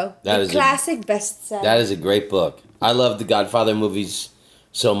Puzo. That a is classic bestseller. That is a great book. I love the Godfather movies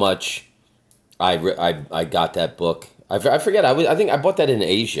so much. I got that book. I forget. I think I bought that in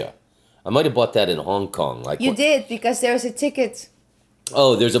Asia. I might have bought that in Hong Kong. Like you did, because there was a ticket.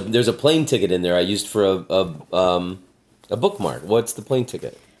 Oh, there's a plane ticket in there I used for a bookmark. What's the plane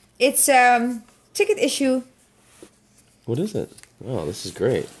ticket? It's ticket issue. What is it? Oh, this is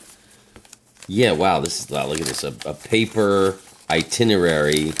great. Yeah, wow, this is, look at this, a paper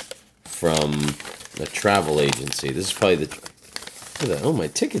itinerary from a travel agency. This is probably oh, my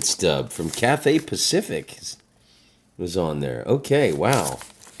ticket stub from Cathay Pacific was on there. Okay, wow.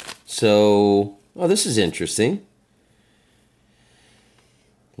 So, oh, this is interesting.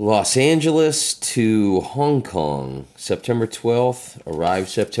 Los Angeles to Hong Kong, September 12th, arrived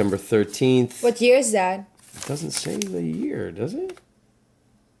September 13th. What year is that? It doesn't say the year, does it?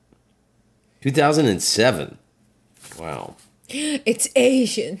 2007. Wow. It's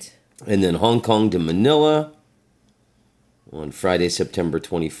ancient. And then Hong Kong to Manila on Friday, September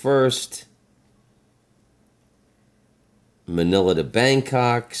 21st. Manila to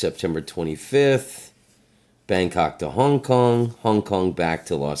Bangkok, September 25th. Bangkok to Hong Kong back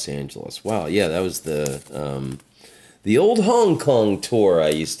to Los Angeles. Wow, yeah, that was the old Hong Kong tour I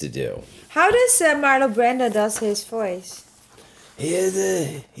used to do. How does Marlon Brando does his voice?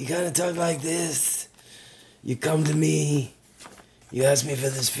 You gotta talk like this. You come to me, You asked me for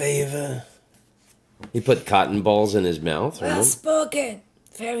this favor. He put cotton balls in his mouth. Well spoken.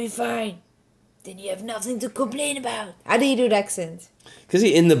 Very fine. Then you have nothing to complain about. How do you do the accent? Because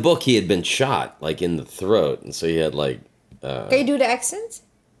in the book he had been shot, like in the throat, and so he had like. Can you do the accent?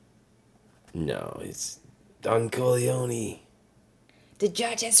 No, it's Don Corleone. The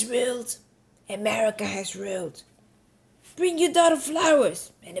judge has ruled. America has ruled. Bring your daughter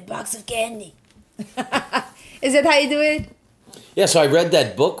flowers and a box of candy. Is that how you do it? Yeah, so I read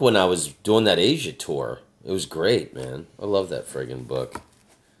that book when I was doing that Asia tour. It was great, man. I love that friggin' book.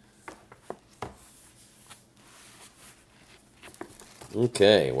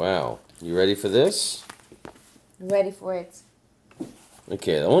 Okay, wow. You ready for this? I'm ready for it.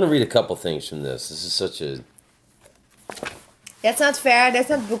 Okay, I want to read a couple things from this. This is such a... That's not fair. That's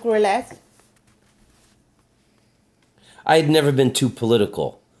not book roulette. I had never been too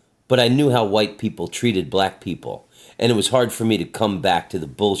political, but I knew how white people treated black people, and it was hard for me to come back to the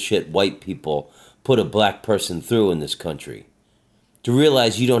bullshit white people put a black person through in this country. To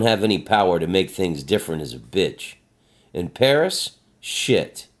realize you don't have any power to make things different is a bitch. In Paris,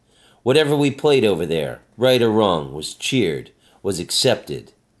 shit. Whatever we played over there, right or wrong, was cheered, was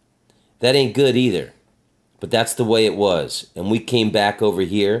accepted. That ain't good either. But that's the way it was, and we came back over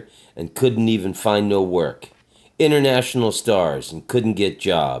here and couldn't even find no work. International stars and couldn't get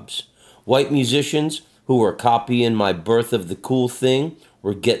jobs. White musicians who were copying my Birth of the Cool thing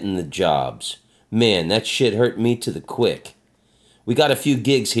were getting the jobs. Man, that shit hurt me to the quick. We got a few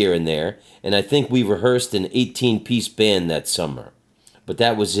gigs here and there, and I think we rehearsed an 18-piece band that summer. But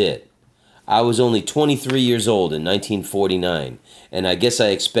that was it. I was only 23 years old in 1949, and I guess I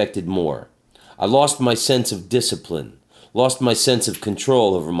expected more. I lost my sense of discipline, lost my sense of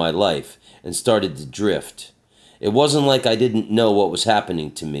control over my life, and started to drift. It wasn't like I didn't know what was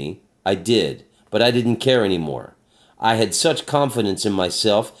happening to me. I did, but I didn't care anymore. I had such confidence in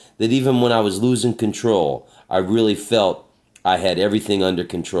myself that even when I was losing control, I really felt I had everything under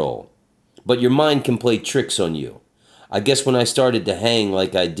control. But your mind can play tricks on you. I guess when I started to hang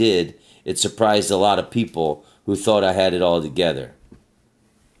like I did, it surprised a lot of people who thought I had it all together.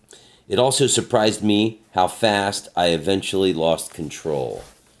 It also surprised me how fast I eventually lost control.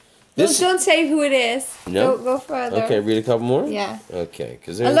 Don't say who it is. No? Go further. Okay, read a couple more? Yeah. Okay,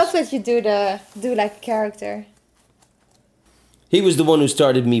 because I love that you do like a character. He was the one who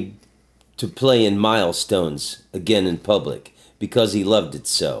started me to play in Milestones again in public because he loved it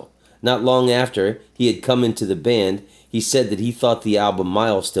so. Not long after he had come into the band, he said that he thought the album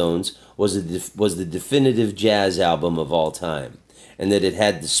Milestones was the definitive jazz album of all time, and that it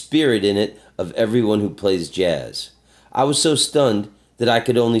had the spirit in it of everyone who plays jazz. I was so stunned that I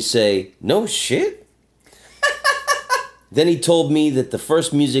could only say, "No shit?" Then he told me that the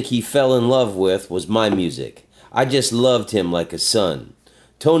first music he fell in love with was my music. I just loved him like a son.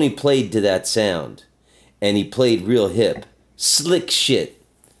 Tony played to that sound, and he played real hip, slick shit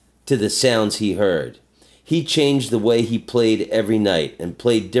to the sounds he heard. He changed the way he played every night and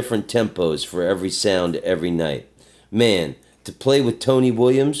played different tempos for every sound every night. Man, to play with Tony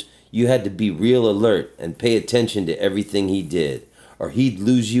Williams, you had to be real alert and pay attention to everything he did, or he'd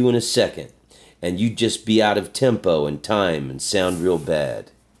lose you in a second, and you'd just be out of tempo and time and sound real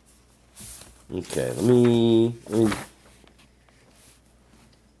bad. Okay, let me...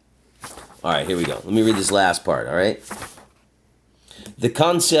 All right, here we go. Let me read this last part, all right? The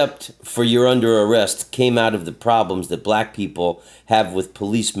concept for "you're under arrest" came out of the problems that black people have with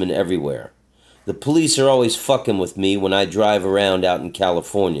policemen everywhere. The police are always fucking with me when I drive around out in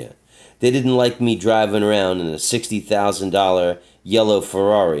California. They didn't like me driving around in a $60,000 yellow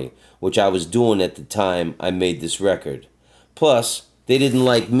Ferrari, which I was doing at the time I made this record. Plus, they didn't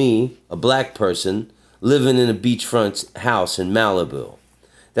like me, a black person, living in a beachfront house in Malibu.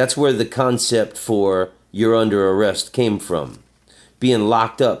 That's where the concept for "you're under arrest" came from. Being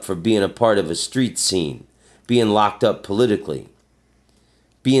locked up for being a part of a street scene. Being locked up politically.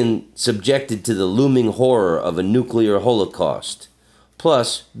 Being subjected to the looming horror of a nuclear holocaust.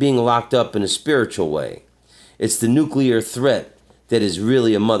 Plus, being locked up in a spiritual way. It's the nuclear threat that is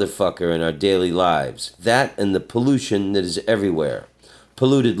really a motherfucker in our daily lives. That and the pollution that is everywhere.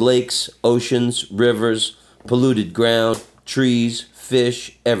 Polluted lakes, oceans, rivers, polluted ground, trees,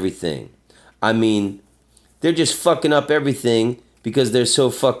 fish, everything. I mean, they're just fucking up everything because they're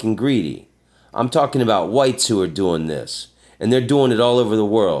so fucking greedy. I'm talking about whites who are doing this, and they're doing it all over the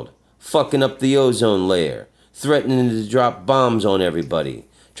world, fucking up the ozone layer, threatening to drop bombs on everybody,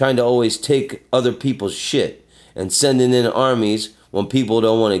 trying to always take other people's shit, and sending in armies when people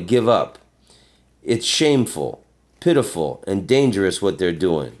don't want to give up. It's shameful, pitiful, and dangerous what they're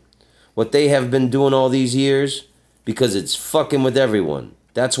doing. What they have been doing all these years, because it's fucking with everyone.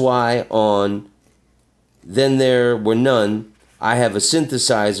 That's why on Then There Were None, I have a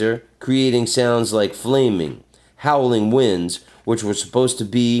synthesizer creating sounds like flaming, howling winds, which were supposed to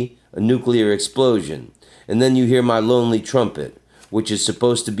be a nuclear explosion. And then you hear my lonely trumpet, which is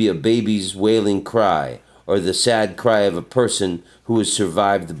supposed to be a baby's wailing cry, or the sad cry of a person who has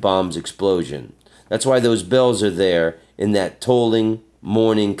survived the bomb's explosion. That's why those bells are there in that tolling,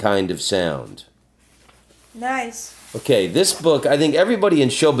 mourning kind of sound. Nice. Okay, this book, I think everybody in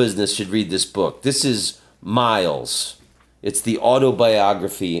show business should read this book. This is Miles. It's the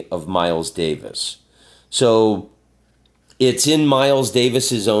autobiography of Miles Davis. So it's in Miles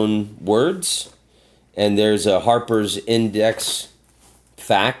Davis's own words, and there's a Harper's Index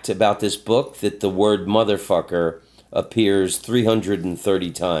fact about this book that the word motherfucker appears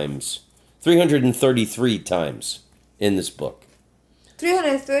 333 times in this book.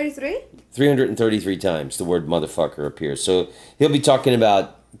 333? 333 times the word motherfucker appears. So he'll be telling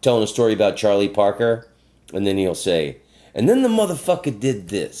a story about Charlie Parker, and then he'll say, and then the motherfucker did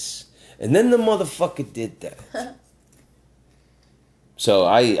this, and then the motherfucker did that. So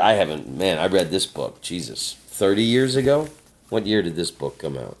I read this book, Jesus, 30 years ago? What year did this book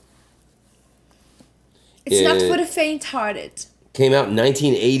come out? It's not for the faint-hearted. Came out in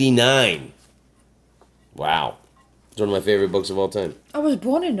 1989. Wow. It's one of my favorite books of all time. I was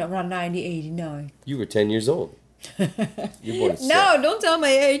born in around 1989. You were 10 years old. You're born at No, don't tell my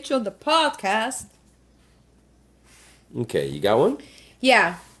age on the podcast. Okay, you got one?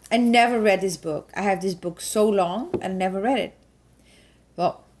 Yeah, I never read this book. I have this book so long and never read it.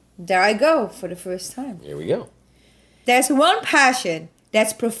 Well, there I go for the first time. Here we go. There's one passion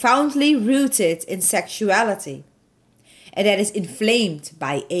that's profoundly rooted in sexuality and that is inflamed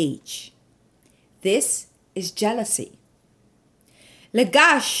by age. This is jealousy.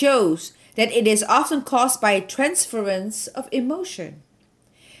 Lagasse shows that it is often caused by a transference of emotion.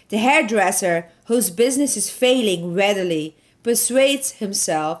 The hairdresser, whose business is failing readily, persuades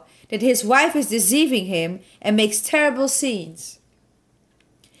himself that his wife is deceiving him and makes terrible scenes.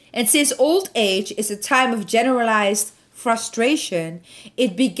 And since old age is a time of generalized frustration,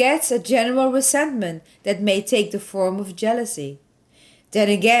 it begets a general resentment that may take the form of jealousy. Then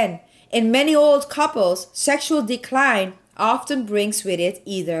again, in many old couples, sexual decline often brings with it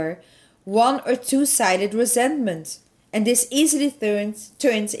either one or two-sided resentment, and this easily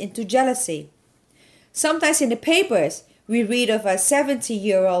turns into jealousy. Sometimes in the papers, we read of a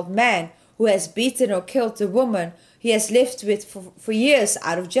 70-year-old man who has beaten or killed the woman he has lived with for years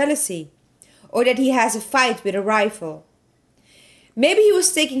out of jealousy, or that he has a fight with a rival. Maybe he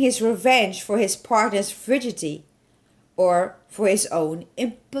was taking his revenge for his partner's frigidity, or for his own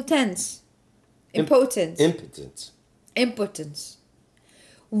impotence.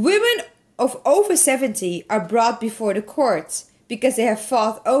 Women of over 70 are brought before the courts because they have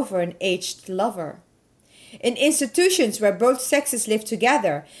fought over an aged lover. In institutions where both sexes live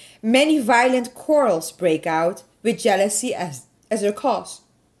together, many violent quarrels break out with jealousy as their cause.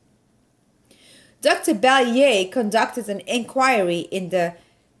 Dr. Bellier conducted an inquiry in the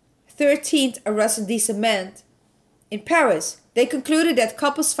 13th arrondissement in Paris. They concluded that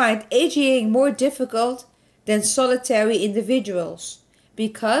couples find aging more difficult than solitary individuals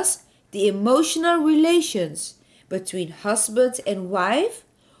because the emotional relations between husband and wife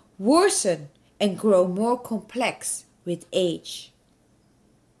worsen and grow more complex with age.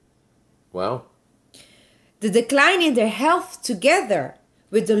 Wow. The decline in their health together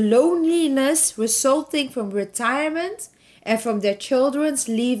with the loneliness resulting from retirement and from their children's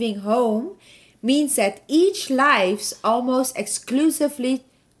leaving home means that each lives almost exclusively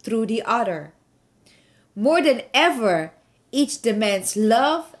through the other. More than ever, each demands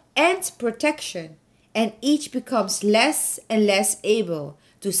love and protection, and each becomes less and less able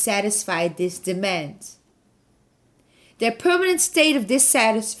to satisfy this demand. Their permanent state of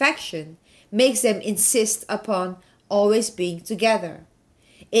dissatisfaction makes them insist upon always being together.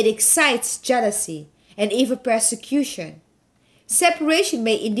 It excites jealousy and even persecution. Separation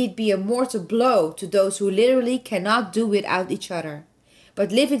may indeed be a mortal blow to those who literally cannot do without each other,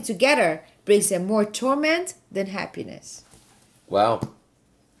 but living together brings them more torment than happiness. Wow.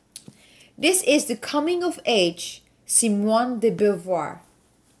 This is The Coming of Age, Simone de Beauvoir.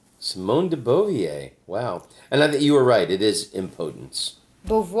 Simone de Beauvoir. Wow. And I think you were right. It is impotence.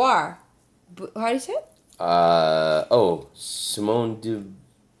 Beauvoir. How do you say it? Simone de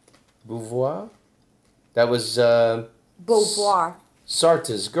Beauvoir? That was Beauvoir.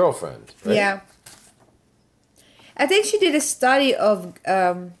 Sartre's girlfriend, right? Yeah. I think she did a study of,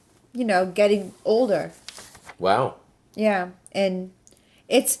 getting older. Wow. Yeah, and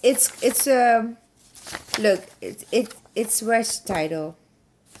it's Look, it's where's the title?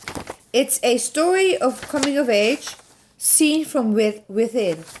 It's a story of coming of age, seen from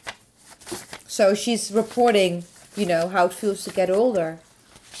within. So she's reporting, how it feels to get older.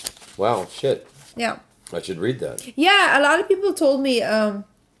 Wow, shit. Yeah. I should read that. Yeah, a lot of people told me.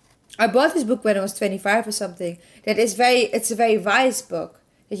 I bought this book when I was 25 or something. It's a very wise book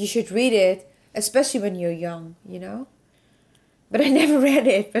that you should read it, especially when you're young. But I never read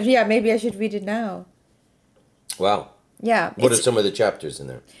it. But yeah, maybe I should read it now. Wow. Yeah. What are some of the chapters in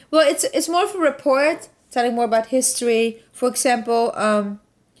there? Well, it's more of a report telling more about history. For example,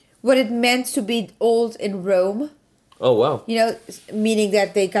 what it meant to be old in Rome. Oh, wow. Meaning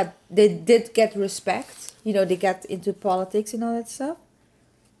that they did get respect. They got into politics and all that stuff.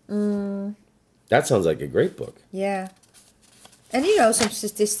 That sounds like a great book. Yeah. And some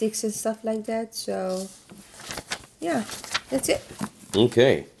statistics and stuff like that. So yeah, that's it.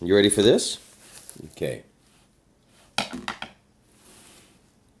 Okay. You ready for this? Okay.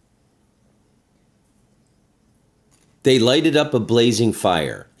 They lighted up a blazing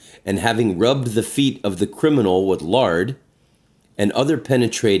fire, and having rubbed the feet of the criminal with lard and other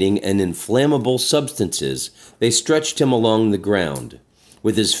penetrating and inflammable substances, they stretched him along the ground,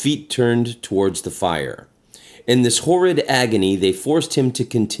 with his feet turned towards the fire. In this horrid agony they forced him to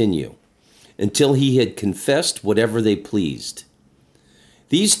continue, until he had confessed whatever they pleased.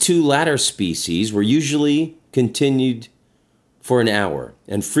 These two latter species were usually continued for an hour,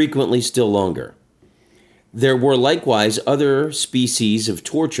 and frequently still longer. There were likewise other species of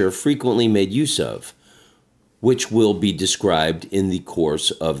torture frequently made use of, which will be described in the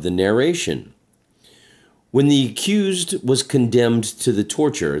course of the narration. When the accused was condemned to the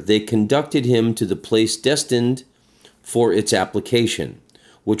torture, they conducted him to the place destined for its application,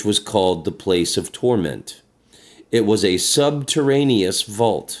 which was called the place of torment. It was a subterraneous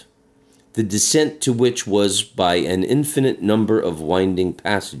vault, the descent to which was by an infinite number of winding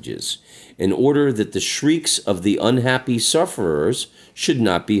passages, in order that the shrieks of the unhappy sufferers should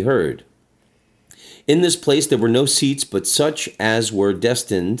not be heard. In this place there were no seats but such as were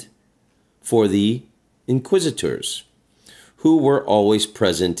destined for the inquisitors, who were always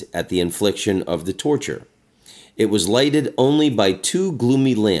present at the infliction of the torture. It was lighted only by two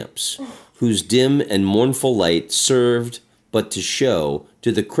gloomy lamps, whose dim and mournful light served but to show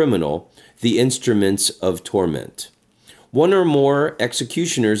to the criminal the instruments of torment. One or more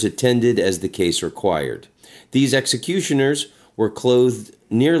executioners attended as the case required. These executioners were clothed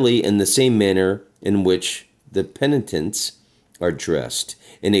nearly in the same manner in which the penitents are dressed,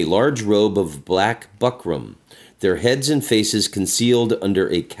 in a large robe of black buckram, their heads and faces concealed under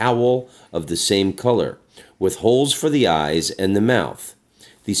a cowl of the same color, with holes for the eyes and the mouth.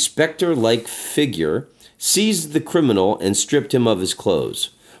 The spectre-like figure seized the criminal and stripped him of his clothes.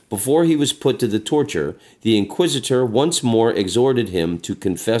 Before he was put to the torture, the inquisitor once more exhorted him to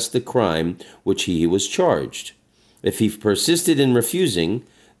confess the crime which he was charged. If he persisted in refusing,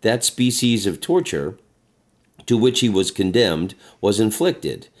 that species of torture to which he was condemned was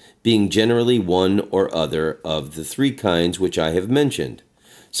inflicted, being generally one or other of the three kinds which I have mentioned.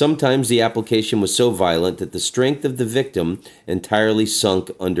 Sometimes the application was so violent that the strength of the victim entirely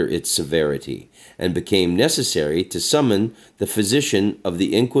sunk under its severity, and became necessary to summon the physician of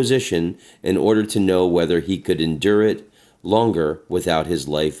the Inquisition in order to know whether he could endure it longer without his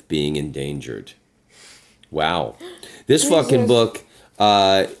life being endangered. Wow. This fucking book,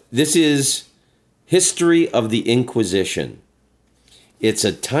 this is History of the Inquisition. It's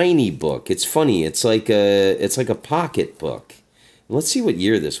a tiny book. It's funny. It's like a pocket book. Let's see what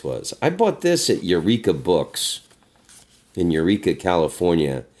year this was. I bought this at Eureka Books in Eureka,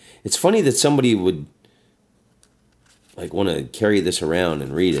 California. It's funny that somebody would want to carry this around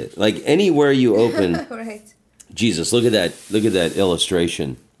and read it. Like anywhere you open, Right. Jesus, look at that! Look at that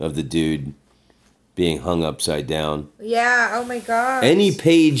illustration of the dude being hung upside down. Yeah. Oh my God. Any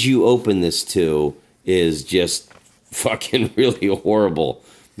page you open this to is just fucking really horrible.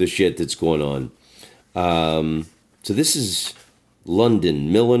 The shit that's going on. So this is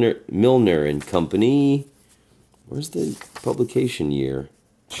London, Milner and Company. Where's the publication year?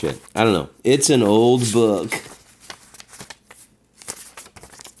 Shit, I don't know. It's an old book.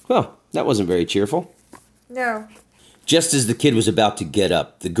 Well, that wasn't very cheerful. No. Just as the kid was about to get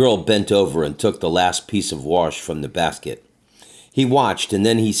up, the girl bent over and took the last piece of wash from the basket. He watched, and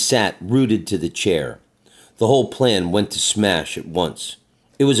then he sat rooted to the chair. The whole plan went to smash at once.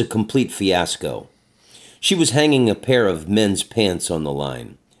 It was a complete fiasco. She was hanging a pair of men's pants on the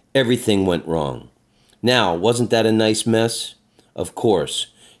line. Everything went wrong. Now, wasn't that a nice mess? Of course.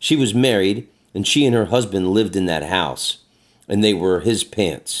 She was married, and she and her husband lived in that house, and they were his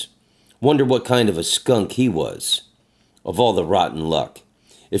pants. Wonder what kind of a skunk he was. Of all the rotten luck.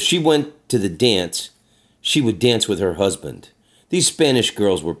 If she went to the dance, she would dance with her husband. These Spanish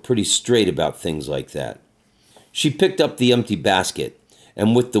girls were pretty straight about things like that. She picked up the empty basket,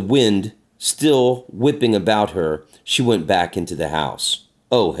 and with the wind still whipping about her, she went back into the house.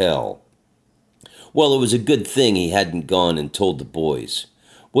 Oh, hell. Well, it was a good thing he hadn't gone and told the boys.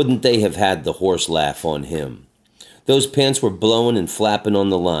 Wouldn't they have had the horse laugh on him? Those pants were blowing and flapping on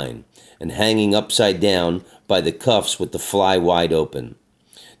the line, and hanging upside down by the cuffs with the fly wide open.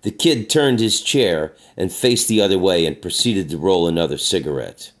 The kid turned his chair and faced the other way and proceeded to roll another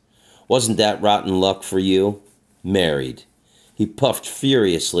cigarette. Wasn't that rotten luck for you? Married. He puffed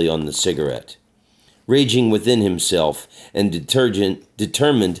furiously on the cigarette. Raging within himself and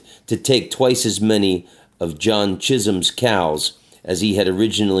determined to take twice as many of John Chisholm's cows as he had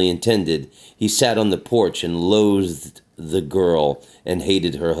originally intended, he sat on the porch and loathed the girl and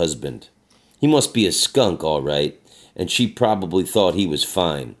hated her husband. He must be a skunk, all right, and she probably thought he was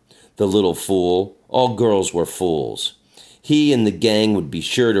fine. The little fool. All girls were fools. He and the gang would be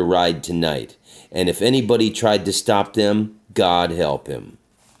sure to ride tonight, and if anybody tried to stop them, God help him.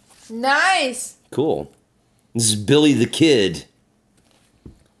 Nice. Cool. This is Billy the Kid.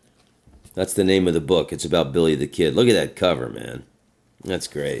 That's the name of the book. It's about Billy the Kid. Look at that cover, man. That's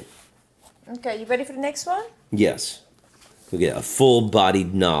great. Okay, you ready for the next one? Yes. Look at a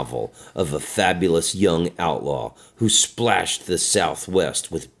full-bodied novel of a fabulous young outlaw who splashed the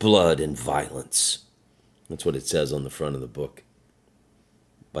Southwest with blood and violence. That's what it says on the front of the book.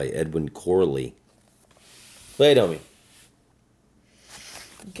 By Edwin Corley. Play it on me.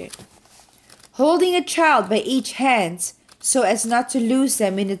 Okay. Holding a child by each hand so as not to lose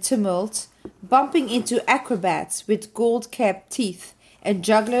them in the tumult, bumping into acrobats with gold-capped teeth and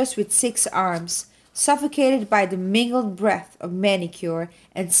jugglers with 6 arms, suffocated by the mingled breath of manicure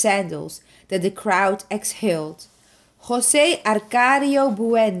and sandals that the crowd exhaled. José Arcadio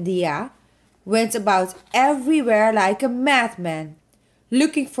Buendia went about everywhere like a madman,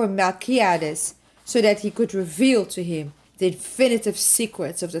 looking for Melquiades so that he could reveal to him the infinitive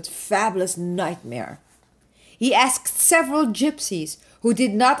secrets of that fabulous nightmare. He asked several gypsies who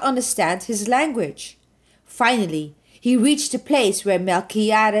did not understand his language. Finally, he reached the place where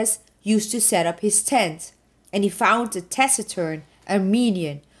Melquiades used to set up his tent, and he found the taciturn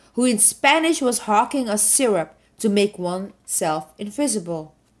Armenian, who in Spanish was hawking a syrup to make oneself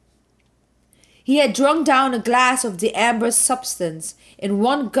invisible. He had drunk down a glass of the amber substance in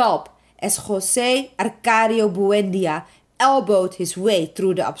one gulp as José Arcadio Buendia elbowed his way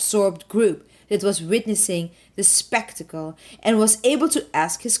through the absorbed group that was witnessing the spectacle and was able to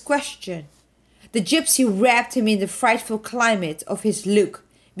ask his question. The gypsy wrapped him in the frightful climate of his look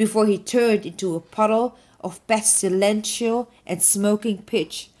before he turned into a puddle of pestilential and smoking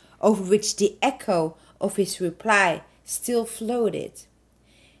pitch, over which the echo of his reply still floated.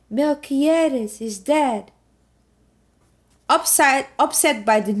 Melquiades is dead. Upset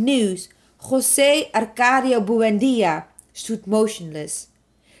by the news, José Arcadio Buendia stood motionless,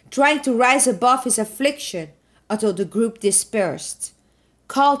 trying to rise above his affliction until the group dispersed,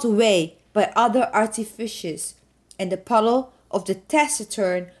 called away by other artifices, and the puddle of the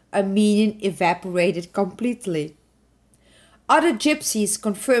taciturn Armenian evaporated completely. Other gypsies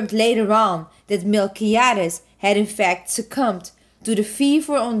confirmed later on that Melquiades had in fact succumbed to the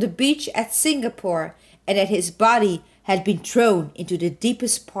fever on the beach at Singapore and that his body had been thrown into the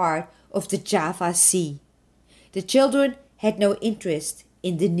deepest part of the Java Sea. The children had no interest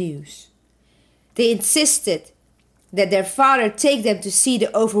in the news. They insisted that their father take them to see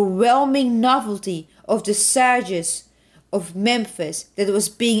the overwhelming novelty of the Sarges of Memphis that was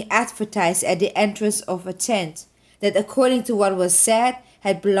being advertised at the entrance of a tent that, according to what was said,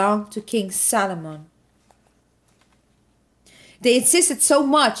 had belonged to King Solomon. They insisted so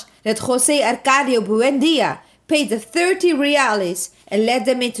much that José Arcadio Buendia paid the 30 reales and led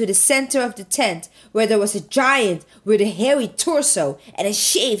them into the center of the tent, where there was a giant with a hairy torso and a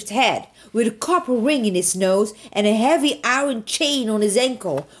shaved head, with a copper ring in his nose and a heavy iron chain on his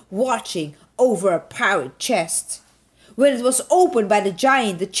ankle, watching over a pirate chest. When it was opened by the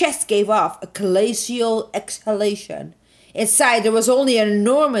giant, the chest gave off a glacial exhalation. Inside there was only an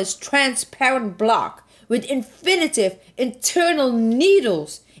enormous transparent block with infinitive internal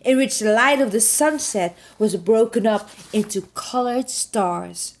needles, in which the light of the sunset was broken up into colored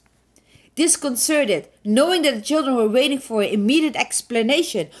stars. Disconcerted, knowing that the children were waiting for an immediate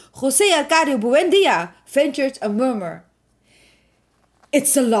explanation, José Arcadio Buendia ventured a murmur.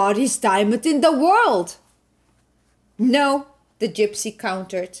 "It's the largest diamond in the world." "No," the gypsy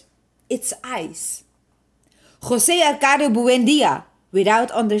countered. "It's ice." José Arcadio Buendia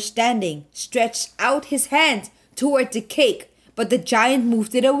without understanding, stretched out his hand toward the cake, but the giant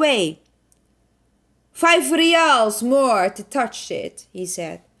moved it away. 5 reals more to touch it, he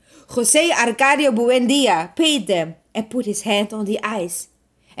said. Jose Arcadio Buendia paid them and put his hand on the ice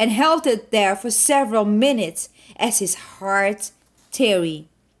and held it there for several minutes as his heart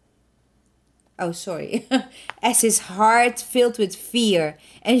as his heart filled with fear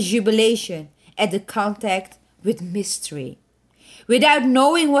and jubilation at the contact with mystery. Without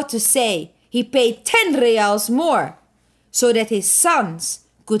knowing what to say, he paid 10 reals more so that his sons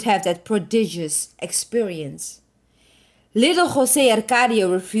could have that prodigious experience. Little Jose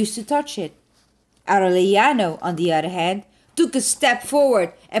Arcadio refused to touch it. Aureliano, on the other hand, took a step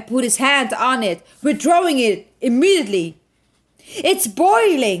forward and put his hand on it, withdrawing it immediately. "It's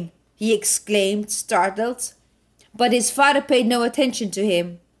boiling!" he exclaimed, startled. But his father paid no attention to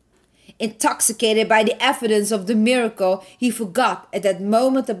him. Intoxicated by the evidence of the miracle, he forgot at that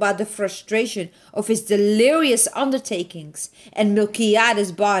moment about the frustration of his delirious undertakings and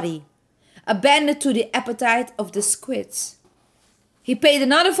Melquiades' body, abandoned to the appetite of the squids. He paid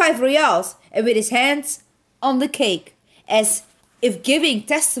another 5 reals, and with his hands on the cake, as if giving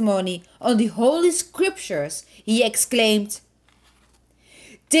testimony on the Holy Scriptures, he exclaimed,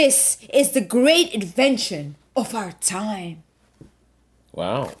 "This is the great invention of our time."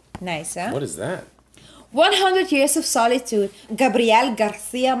 Wow. Nice, huh? What is that? 100 Years of Solitude, Gabriel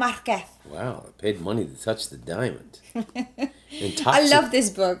Garcia Marquez. Wow, I paid money to touch the diamond. I love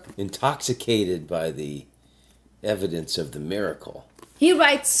this book. Intoxicated by the evidence of the miracle. He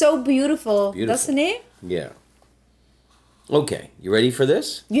writes so beautiful, doesn't he? Yeah. Okay, you ready for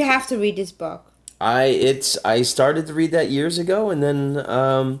this? You have to read this book. I started to read that years ago, and then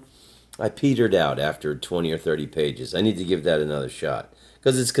I petered out after 20 or 30 pages. I need to give that another shot,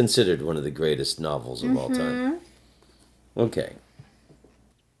 because it's considered one of the greatest novels of all time. Okay.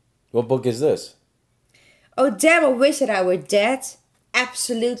 What book is this? Oh, damn, I wish that I were dead.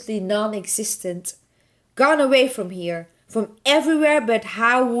 Absolutely non-existent. Gone away from here, from everywhere, but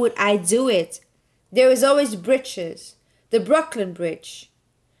how would I do it? There is always bridges. The Brooklyn Bridge.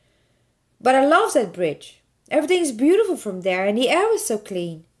 But I love that bridge. Everything is beautiful from there, and the air is so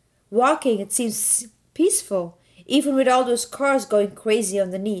clean. Walking, it seems peaceful, even with all those cars going crazy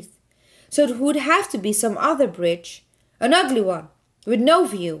underneath. So it would have to be some other bridge, an ugly one, with no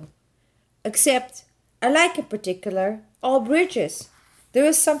view. Except, I like in particular all bridges. There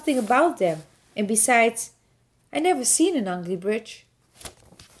is something about them, and besides, I never seen an ugly bridge.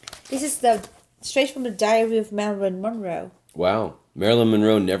 This is straight from the diary of Marilyn Monroe. Wow. Marilyn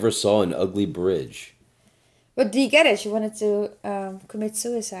Monroe never saw an ugly bridge. But do you get it? She wanted to commit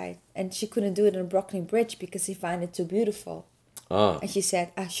suicide, and she couldn't do it on a Brooklyn Bridge because she found it too beautiful. Ah. And she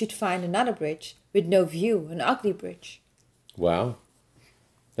said, I should find another bridge with no view, an ugly bridge. Wow.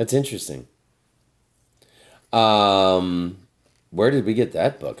 That's interesting. Where did we get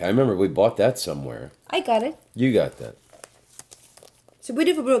that book? I remember we bought that somewhere. I got it. You got that. It's a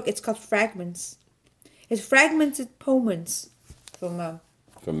beautiful book. It's called Fragments. It's fragmented poems from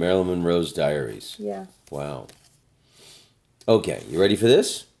Marilyn Monroe's diaries. Yeah. Wow. Okay, you ready for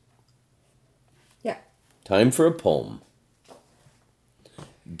this? Yeah. Time for a poem.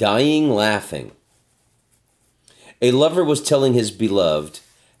 Dying Laughing. A lover was telling his beloved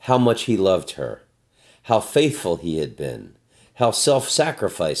how much he loved her, how faithful he had been, how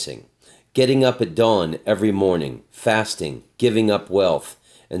self-sacrificing, getting up at dawn every morning, fasting, giving up wealth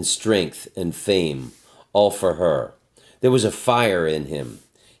and strength and fame, all for her. There was a fire in him.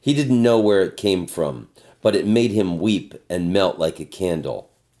 He didn't know where it came from, but it made him weep and melt like a candle.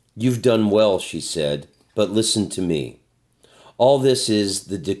 You've done well, she said, but listen to me. All this is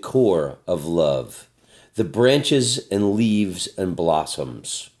the decor of love, the branches and leaves and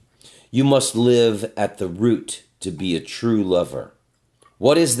blossoms. You must live at the root to be a true lover.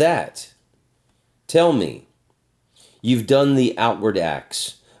 What is that? Tell me. You've done the outward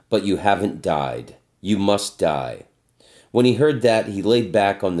acts, but you haven't died. You must die. When he heard that, he laid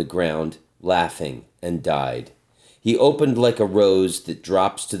back on the ground, laughing, and died. He opened like a rose that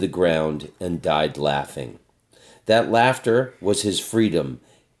drops to the ground and died laughing. That laughter was his freedom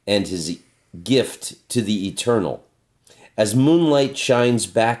and his gift to the eternal. As moonlight shines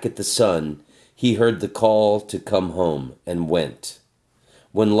back at the sun, he heard the call to come home and went.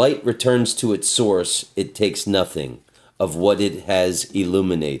 When light returns to its source, it takes nothing of what it has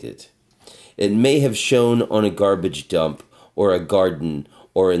illuminated. It may have shone on a garbage dump or a garden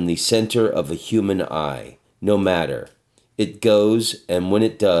or in the center of a human eye. No matter. It goes, and when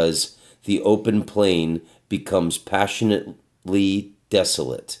it does, the open plain becomes passionately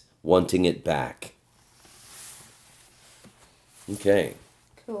desolate, wanting it back. Okay.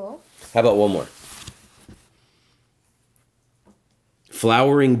 Cool. How about one more?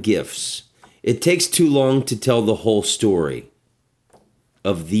 Flowering gifts. It takes too long to tell the whole story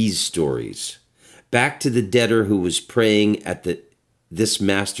of these stories. Back to the debtor who was praying at this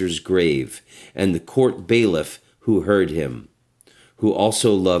master's grave, and the court bailiff who heard him, who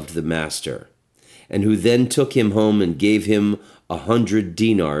also loved the master, and who then took him home and gave him 100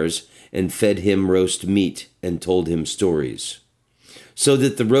 dinars and fed him roast meat and told him stories. So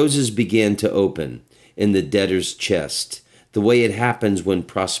that the roses began to open in the debtor's chest, the way it happens when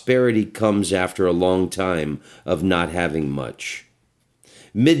prosperity comes after a long time of not having much.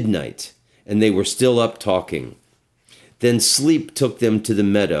 Midnight, and they were still up talking. Then sleep took them to the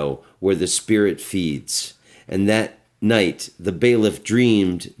meadow where the spirit feeds. And that night the bailiff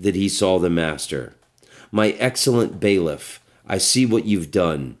dreamed that he saw the master. My excellent bailiff, I see what you've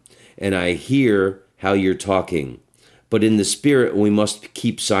done, and I hear how you're talking. But in the spirit we must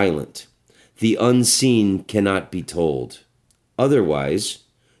keep silent. The unseen cannot be told. Otherwise,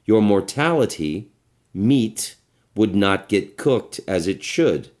 your mortality, meat, would not get cooked as it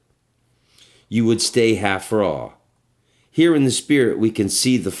should. You would stay half raw. Here in the spirit we can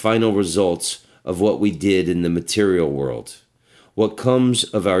see the final results of what we did in the material world. What comes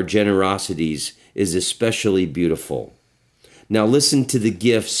of our generosities is especially beautiful. Now listen to the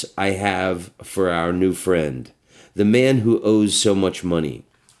gifts I have for our new friend, the man who owes so much money.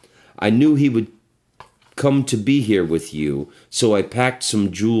 I knew he would come to be here with you, so I packed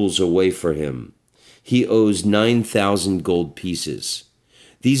some jewels away for him. He owes 9,000 gold pieces.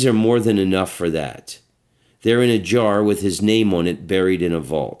 These are more than enough for that. They're in a jar with his name on it buried in a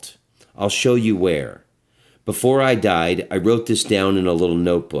vault. I'll show you where. Before I died, I wrote this down in a little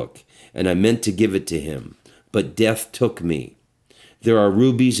notebook, and I meant to give it to him, but death took me. There are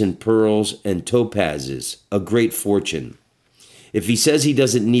rubies and pearls and topazes, a great fortune. If he says he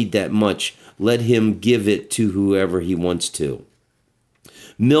doesn't need that much, let him give it to whoever he wants to.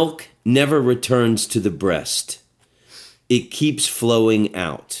 Milk never returns to the breast. It keeps flowing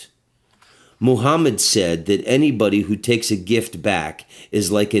out. Muhammad said that anybody who takes a gift back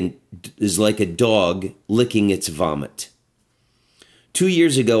is like a dog licking its vomit. 2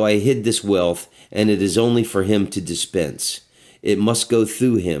 years ago I hid this wealth, and it is only for him to dispense. It must go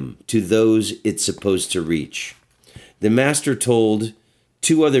through him to those it's supposed to reach. The master told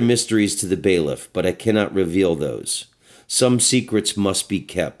 2 other mysteries to the bailiff, but I cannot reveal those. Some secrets must be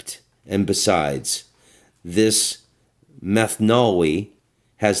kept, and besides, this Mathnalwi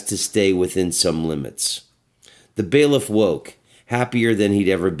has to stay within some limits. The bailiff woke, happier than he'd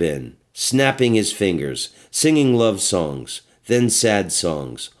ever been, snapping his fingers, singing love songs, then sad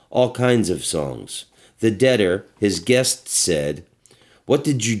songs, all kinds of songs. The debtor, his guest, said, "What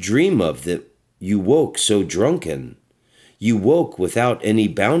did you dream of that you woke so drunken? You woke without any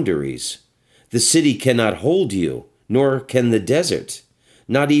boundaries. The city cannot hold you, nor can the desert.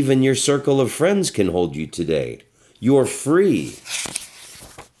 Not even your circle of friends can hold you today. You're free.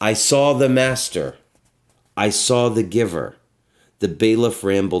 I saw the master. I saw the giver." The bailiff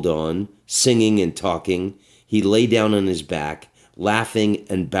rambled on, singing and talking. He lay down on his back, laughing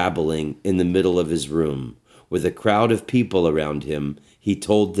and babbling in the middle of his room. With a crowd of people around him, he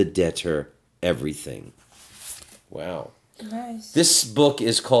told the debtor everything. Wow. Nice. This book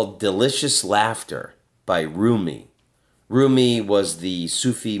is called Delicious Laughter by Rumi. Rumi was the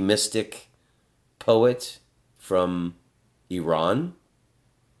Sufi mystic poet from Iran.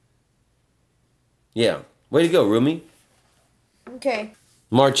 Yeah. Way to go, Rumi. Okay.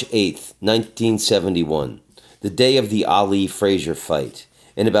 March 8th, 1971. The day of the Ali Frazier fight.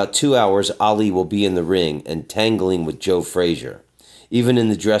 In about 2 hours, Ali will be in the ring and tangling with Joe Frazier. Even in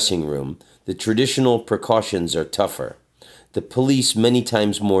the dressing room, the traditional precautions are tougher. The police many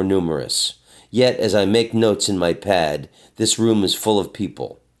times more numerous. Yet, as I make notes in my pad, this room is full of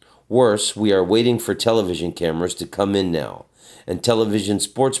people. Worse, we are waiting for television cameras to come in now. And television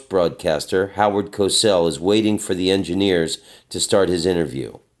sports broadcaster Howard Cosell is waiting for the engineers to start his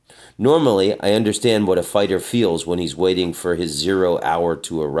interview. Normally, I understand what a fighter feels when he's waiting for his 0 hour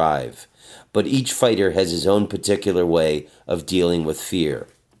to arrive. But each fighter has his own particular way of dealing with fear.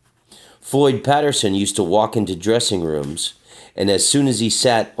 Floyd Patterson used to walk into dressing rooms, and as soon as he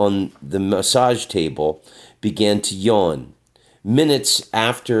sat on the massage table, began to yawn. Minutes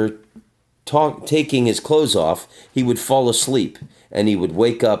after taking his clothes off, he would fall asleep, and he would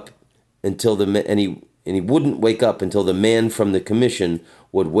wake up until he wouldn't wake up until the man from the commission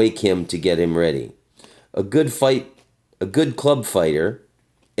would wake him to get him ready. A good club fighter,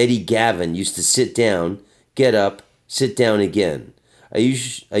 Eddie Gavin, used to sit down, get up, sit down again. I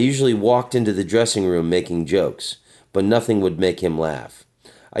usually walked into the dressing room making jokes, but nothing would make him laugh.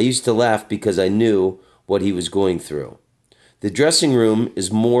 I used to laugh because I knew what he was going through. The dressing room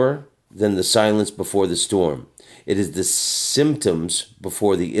is more than the silence before the storm. It is the symptoms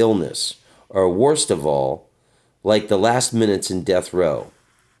before the illness, or worst of all, like the last minutes in death row.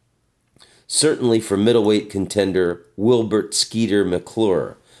 Certainly for middleweight contender Wilbert Skeeter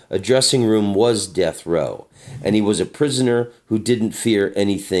McClure, a dressing room was death row, and he was a prisoner who didn't fear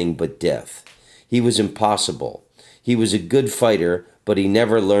anything but death. He was impossible. He was a good fighter, but he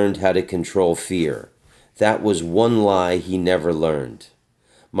never learned how to control fear. That was one lie he never learned.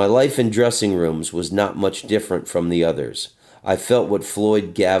 My life in dressing rooms was not much different from the others. I felt what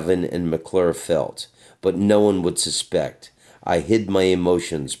Floyd, Gavin, and McClure felt, but no one would suspect. I hid my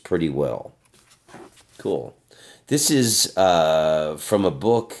emotions pretty well. Cool. This is from a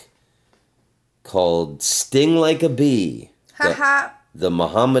book called Sting Like a Bee. The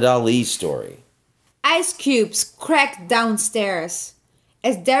Muhammad Ali story. Ice cubes cracked downstairs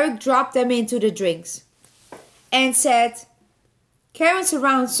as Derek dropped them into the drinks and said, "Karen's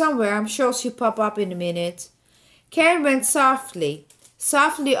around somewhere. I'm sure she'll pop up in a minute." Karen went softly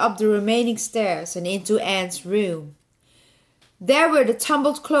up the remaining stairs and into Anne's room. There were the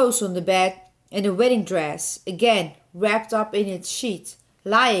tumbled clothes on the bed and a wedding dress, again wrapped up in its sheet,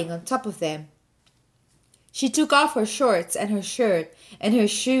 lying on top of them. She took off her shorts and her shirt and her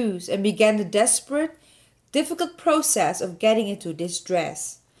shoes and began the desperate, difficult process of getting into this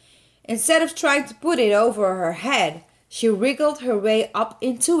dress. Instead of trying to put it over her head, she wriggled her way up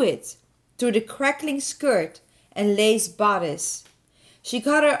into it, through the crackling skirt and lace bodice. She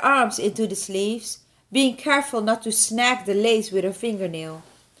got her arms into the sleeves, being careful not to snag the lace with her fingernail.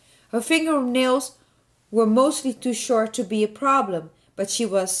 Her fingernails were mostly too short to be a problem, but she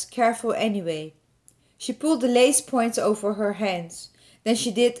was careful anyway. She pulled the lace points over her hands. Then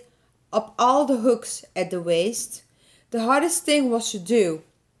she did up all the hooks at the waist. The hardest thing was to do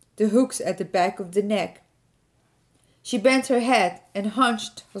the hooks at the back of the neck. She bent her head and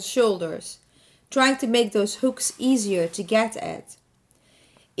hunched her shoulders, trying to make those hooks easier to get at.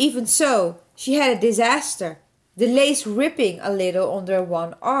 Even so, she had a disaster, the lace ripping a little under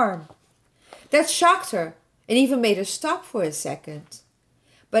one arm. That shocked her and even made her stop for a second.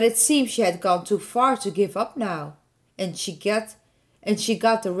 But it seemed she had gone too far to give up now, and she got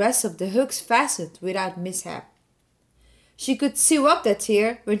the rest of the hooks fastened without mishap. She could sew up that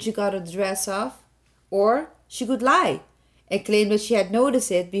tear when she got her dress off, or she could lie and claim that she had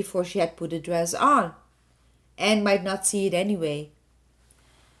noticed it before she had put the dress on. Anne might not see it anyway.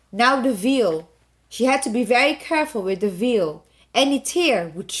 Now the veil. She had to be very careful with the veil. Any tear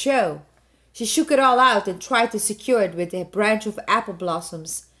would show. She shook it all out and tried to secure it with a branch of apple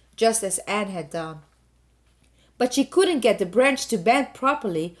blossoms, just as Anne had done. But she couldn't get the branch to bend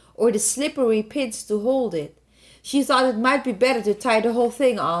properly or the slippery pins to hold it. She thought it might be better to tie the whole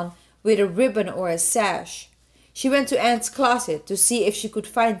thing on with a ribbon or a sash. She went to Anne's closet to see if she could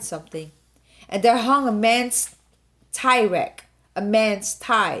find something, and there hung a man's tie rack, a man's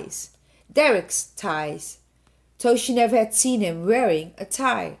ties, Derek's ties, though she never had seen him wearing a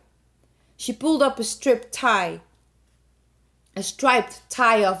tie. She pulled up a striped tie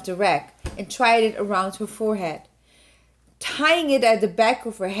off the rack and tied it around her forehead, tying it at the back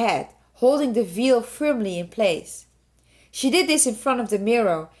of her head, holding the veil firmly in place. She did this in front of the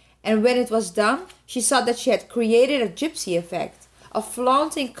mirror, and when it was done, she saw that she had created a gypsy effect, a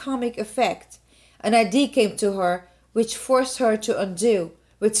flaunting comic effect. An idea came to her which forced her to undo,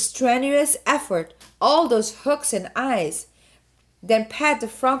 with strenuous effort, all those hooks and eyes, then pat the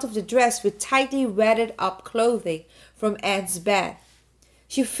front of the dress with tightly wadded up clothing from Anne's bed.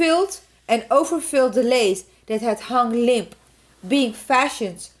 She filled and overfilled the lace that had hung limp, being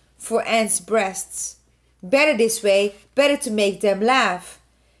fashioned for Anne's breasts. Better this way, better to make them laugh.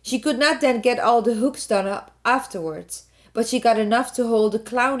 She could not then get all the hooks done up afterwards, but she got enough to hold the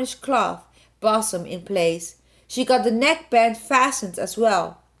clownish cloth bosom in place. She got the neckband fastened as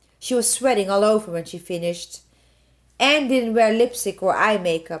well. She was sweating all over when she finished. Anne didn't wear lipstick or eye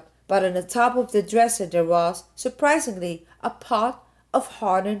makeup, but on the top of the dresser there was, surprisingly, a pot of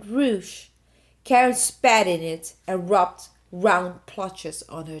hardened rouge. Karen spat in it and rubbed round blotches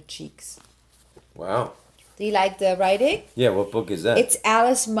on her cheeks. Wow. Do you like the writing? Yeah, what book is that? It's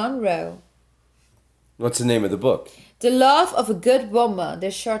Alice Munro. What's the name of the book? The Love of a Good Woman. They're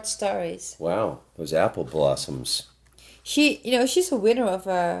short stories. Wow, those apple blossoms. She's a winner of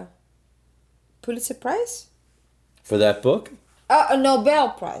a Pulitzer Prize. For that book? A Nobel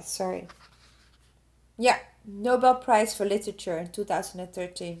Prize, sorry. Yeah, Nobel Prize for Literature in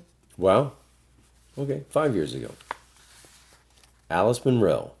 2013. Wow. Okay, 5 years ago. Alice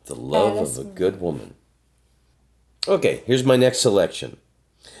Munro, The Love of a Good Woman. Okay, here's my next selection.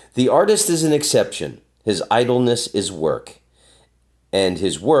 The artist is an exception. His idleness is work, and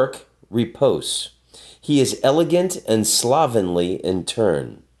his work repose. He is elegant and slovenly in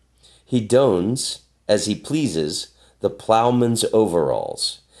turn. He dons, as he pleases, the plowman's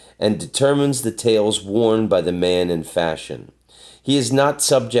overalls, and determines the tails worn by the man in fashion. He is not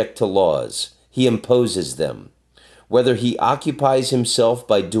subject to laws. He imposes them. Whether he occupies himself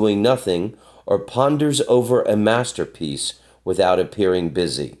by doing nothing or ponders over a masterpiece without appearing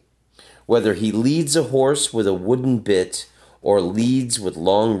busy. Whether he leads a horse with a wooden bit or leads with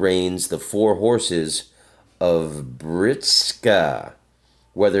long reins the 4 horses of Britska.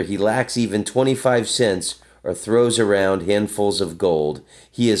 Whether he lacks even 25 cents or throws around handfuls of gold,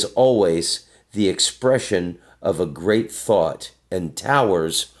 he is always the expression of a great thought and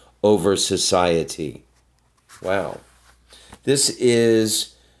towers over society. Wow. This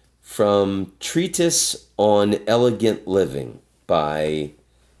is from Treatise on Elegant Living by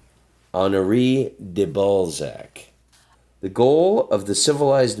Henri de Balzac. The goal of the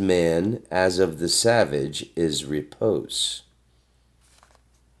civilized man, as of the savage, is repose.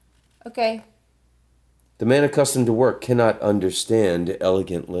 Okay. The man accustomed to work cannot understand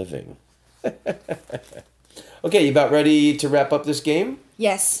elegant living. Okay, you about ready to wrap up this game?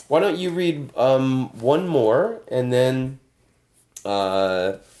 Yes. Why don't you read one more, and then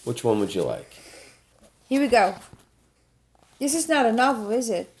which one would you like? Here we go. This is not a novel, is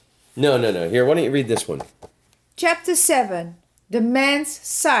it? No. Here, why don't you read this one? Chapter 7. The Man's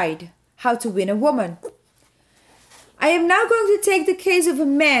Side. How to Win a Woman. I am now going to take the case of a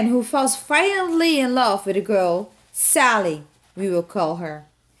man who falls violently in love with a girl, Sally, we will call her.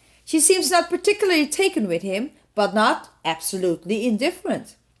 She seems not particularly taken with him, but not absolutely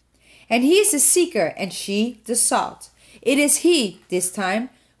indifferent. And he is the seeker and she the sought. It is he, this time,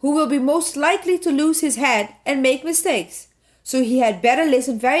 who will be most likely to lose his head and make mistakes. So he had better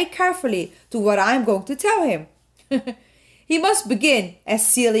listen very carefully to what I am going to tell him. He must begin, as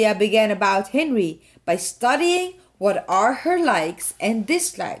Celia began about Henry, by studying what are her likes and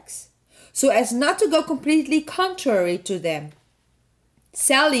dislikes, so as not to go completely contrary to them.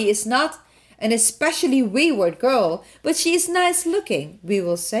 Sally is not an especially wayward girl, but she is nice looking, we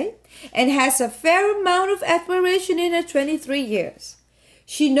will say, and has a fair amount of admiration in her 23 years.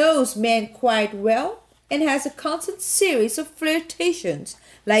 She knows men quite well and has a constant series of flirtations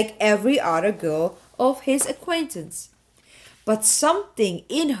like every other girl of his acquaintance. But something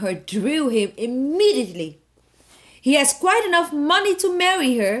in her drew him immediately. He has quite enough money to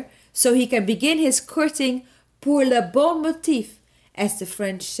marry her, so he can begin his courting pour le bon motif, as the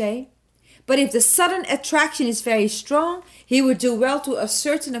French say. But if the sudden attraction is very strong, he would do well to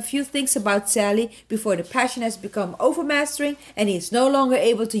ascertain a few things about Sally before the passion has become overmastering and he is no longer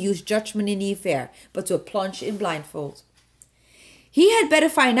able to use judgment in the affair, but to plunge in blindfold. He had better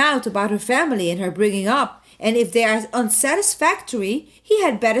find out about her family and her bringing up, and if they are unsatisfactory, he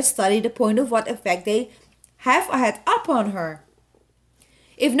had better study the point of what effect they have had upon her.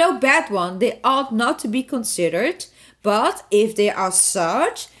 If no bad one, they ought not to be considered, but if they are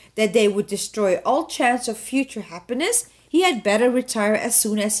such that they would destroy all chance of future happiness, he had better retire as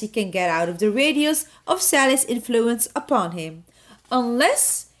soon as he can get out of the radius of Sally's influence upon him,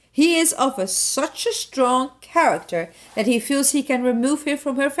 unless he is of such a strong character that he feels he can remove her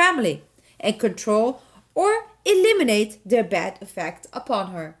from her family and control or eliminate their bad effect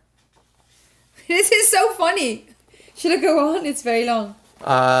upon her. This is so funny. Should I go on? It's very long.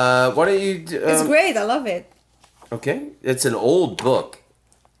 Why don't you... It's great. I love it. Okay. It's an old book.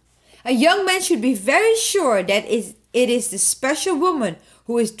 A young man should be very sure that it is the special woman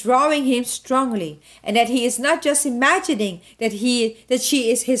who is drawing him strongly, and that he is not just imagining that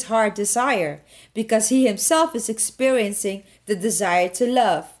she is his heart desire, because he himself is experiencing the desire to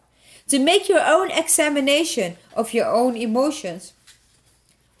love. To make your own examination of your own emotions.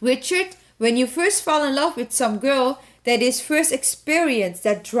 Richard, when you first fall in love with some girl, that is first experience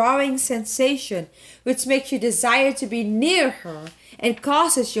that drawing sensation which makes you desire to be near her and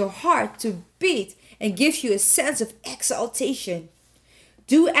causes your heart to beat and gives you a sense of exaltation.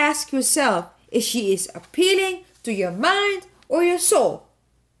 Do ask yourself if she is appealing to your mind or your soul,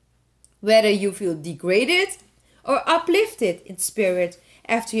 whether you feel degraded or uplifted in spirit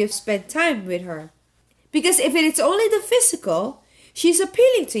after you have spent time with her. Because if it is only the physical, she is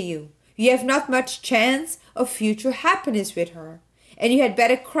appealing to you. You have not much chance of future happiness with her, and you had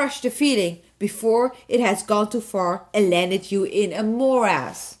better crush the feeling before it has gone too far and landed you in a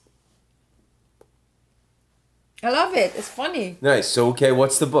morass. I love it. It's funny. Nice. So, okay,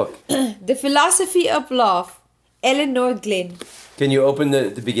 what's the book? The Philosophy of Love, Eleanor Glyn. Can you open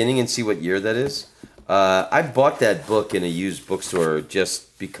the beginning and see what year that is? I bought that book in a used bookstore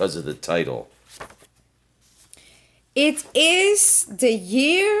just because of the title. It is the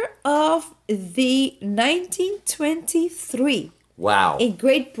year of the 1923. Wow. In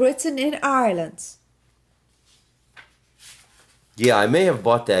Great Britain and Ireland. Yeah, I may have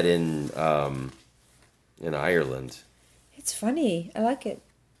bought that in Ireland. It's funny. I like it.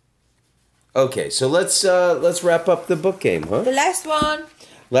 Okay, so let's wrap up the book game, huh? The last one.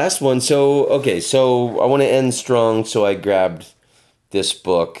 Last one. So I want to end strong, so I grabbed this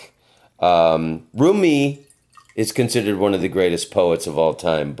book. Rumi is considered one of the greatest poets of all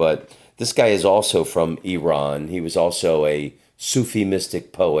time, but this guy is also from Iran. He was also a Sufi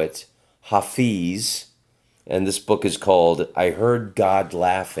mystic poet, Hafiz, and this book is called I Heard God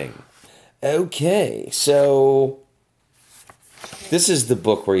Laughing. Okay, so this is the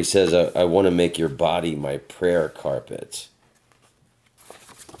book where he says, I want to make your body my prayer carpet.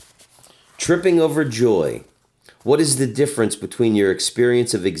 Tripping over joy. What is the difference between your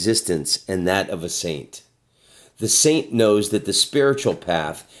experience of existence and that of a saint? The saint knows that the spiritual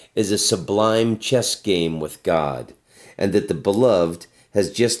path is a sublime chess game with God, and that the beloved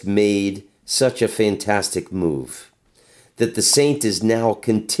has just made such a fantastic move. That the saint is now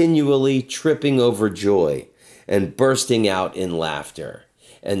continually tripping over joy and bursting out in laughter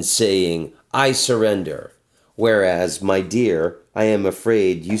and saying, I surrender. Whereas, my dear, I am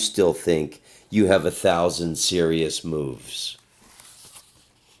afraid you still think you have 1,000 serious moves.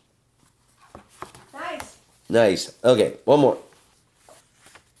 Nice. Okay, one more.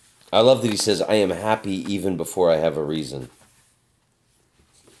 I love that he says, I am happy even before I have a reason.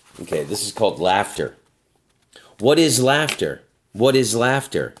 Okay, this is called laughter. What is laughter? What is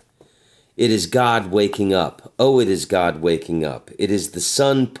laughter? It is God waking up. Oh, it is God waking up. It is the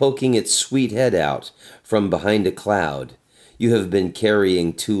sun poking its sweet head out from behind a cloud you have been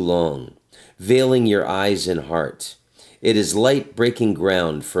carrying too long, veiling your eyes and heart. It is light breaking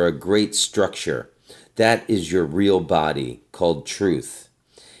ground for a great structure. That is your real body, called truth.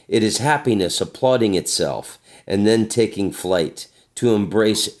 It is happiness applauding itself and then taking flight to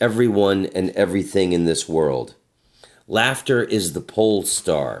embrace everyone and everything in this world. Laughter is the pole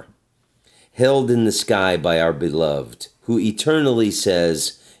star, held in the sky by our beloved, who eternally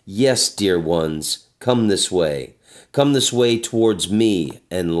says, yes, dear ones, come this way. Come this way towards me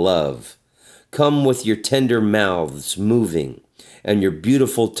and love. Come with your tender mouths moving, and your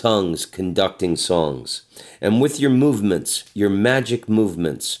beautiful tongues conducting songs, and with your movements, your magic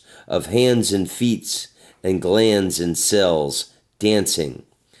movements of hands and feet and glands and cells dancing.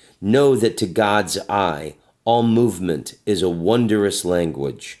 Know that to God's eye, all movement is a wondrous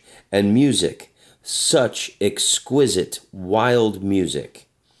language, and music, such exquisite, wild music.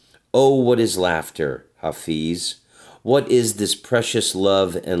 Oh, what is laughter, Hafiz? What is this precious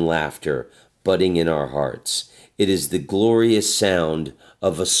love and laughter budding in our hearts? It is the glorious sound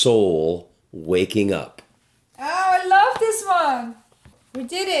of a soul waking up. Oh, I love this one. We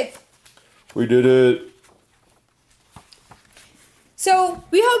did it. We did it. So,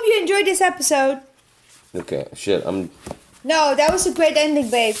 we hope you enjoyed this episode. Okay, shit, No, that was a great ending,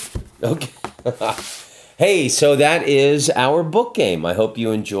 babe. Okay. Hey, so that is our book game. I hope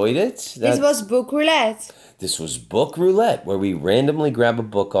you enjoyed it. This was Book Roulette. This was Book Roulette, where we randomly grab a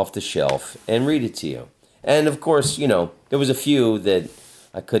book off the shelf and read it to you. And, of course, there was a few that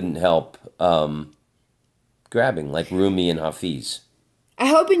I couldn't help grabbing, like Rumi and Hafiz. I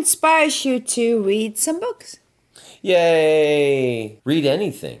hope it inspires you to read some books. Yay! Read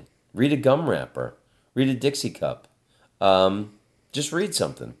anything. Read a gum wrapper. Read a Dixie cup. Just read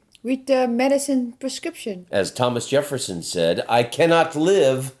something. Read the medicine prescription. As Thomas Jefferson said, I cannot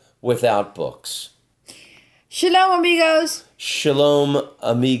live without books. Shalom, amigos. Shalom,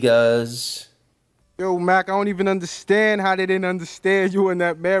 amigas. Yo, Mac, I don't even understand how they didn't understand you and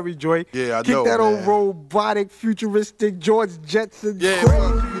that Mary joint. Yeah, I Kick know, that man. old robotic, futuristic George Jetson Yeah, crazy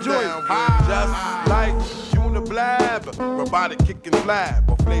you joint. down, just like Uniblab, robotic kicking flab,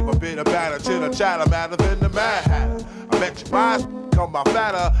 or flavor bitter batter, chitter chatter, matter than the Mad Hatter. I bet your eyes come by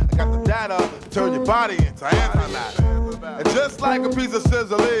fatter. I got the data to turn your body into antimatter. And just like a piece of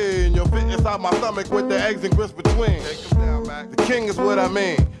sizzling, you'll fit inside my stomach with the eggs and grits between. The king is what I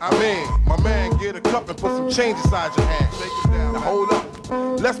mean. My man, get a cup and put some change inside your hand. Now hold up,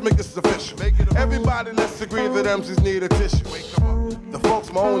 let's make this official. Everybody, let's agree that MCs need a tissue. The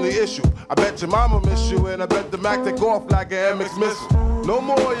folks my only issue. I bet your mama miss you, and I bet the Mac take off like an MX missile. No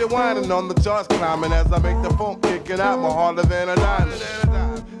more you whining on the charts climbing as I make the phone kicking out more harder than a diamond.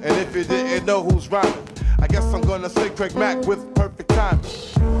 And if you didn't know who's rhyming, I guess I'm gonna say Craig Mack with perfect timing.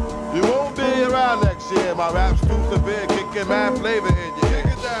 You won't be around next year. My rap's too severe, kicking mad flavor in your ear.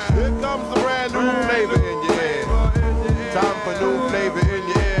 Here comes comes the brand new flavor in your ear. Time for new flavor in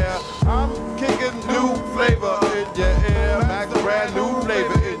your ear. I'm kicking new flavor in your ear. Max, brand new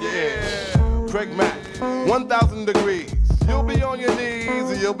flavor in your ear. Craig Mack, 1,000 degrees. You'll be on your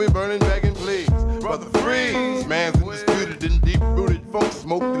knees and you'll be burning, begging, please. Brother Freeze, man's undisputed and deep-rooted funk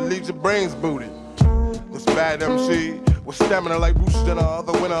smoke that leaves your brains booted. This bad MC with stamina like Bruce Jenner,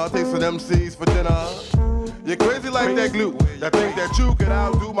 the winner tasting MCs for dinner. You're crazy like that glue. That think that you can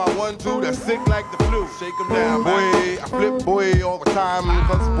outdo my 1-2 that's sick like the flu. Shake 'em down, boy. I flip, boy, all the time.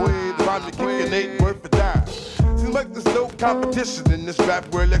 Cause, boy, the rhyme you kickin' ain't worth a dime. Seems like there's no competition in this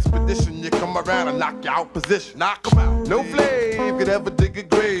rap world expedition. You come around and knock you out position. Knock 'em out. No flame could ever dig a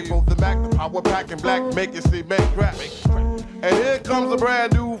grave. Both the Mac, the power pack, and black make you see men crack. And here comes a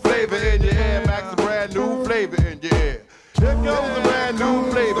brand new flavor in your ear. Max, a brand new flavor in your ear. Here comes a brand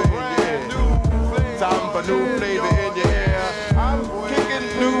new flavor in your ear. Time for new flavor in your ear. I'm kicking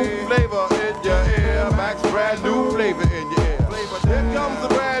new flavor in your ear. Max, brand new flavor in your ear. Here comes a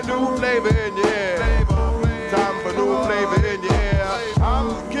brand new flavor in your ear. Time for new flavor in your ear. I'm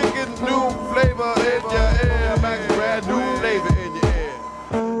kicking new flavor in your ear. Max, brand new flavor in your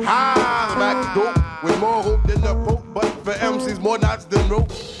ear. Ha, Max dope with more hope than the Pope, but for MCs more knots than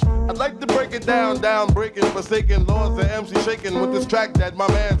rope. I'd like to break it down, breaking, forsaken laws of MC shaking with this track that my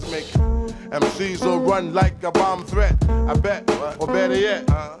man's making. MCs will run like a bomb threat, I bet, or better yet,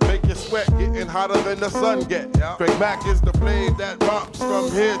 make you sweat, getting hotter than the sun get. Craig Mack is the flame that romps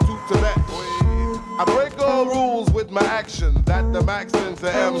from here to Tibet. I break all rules with my action, that the max into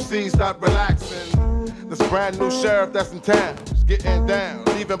MCs stop relaxing. This brand new sheriff that's in town is getting down,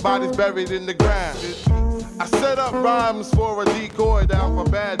 leaving bodies buried in the ground. I set up rhymes for a decoy down for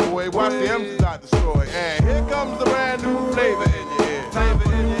bad boy, watch the MCs not destroy. And here comes the brand new flavor.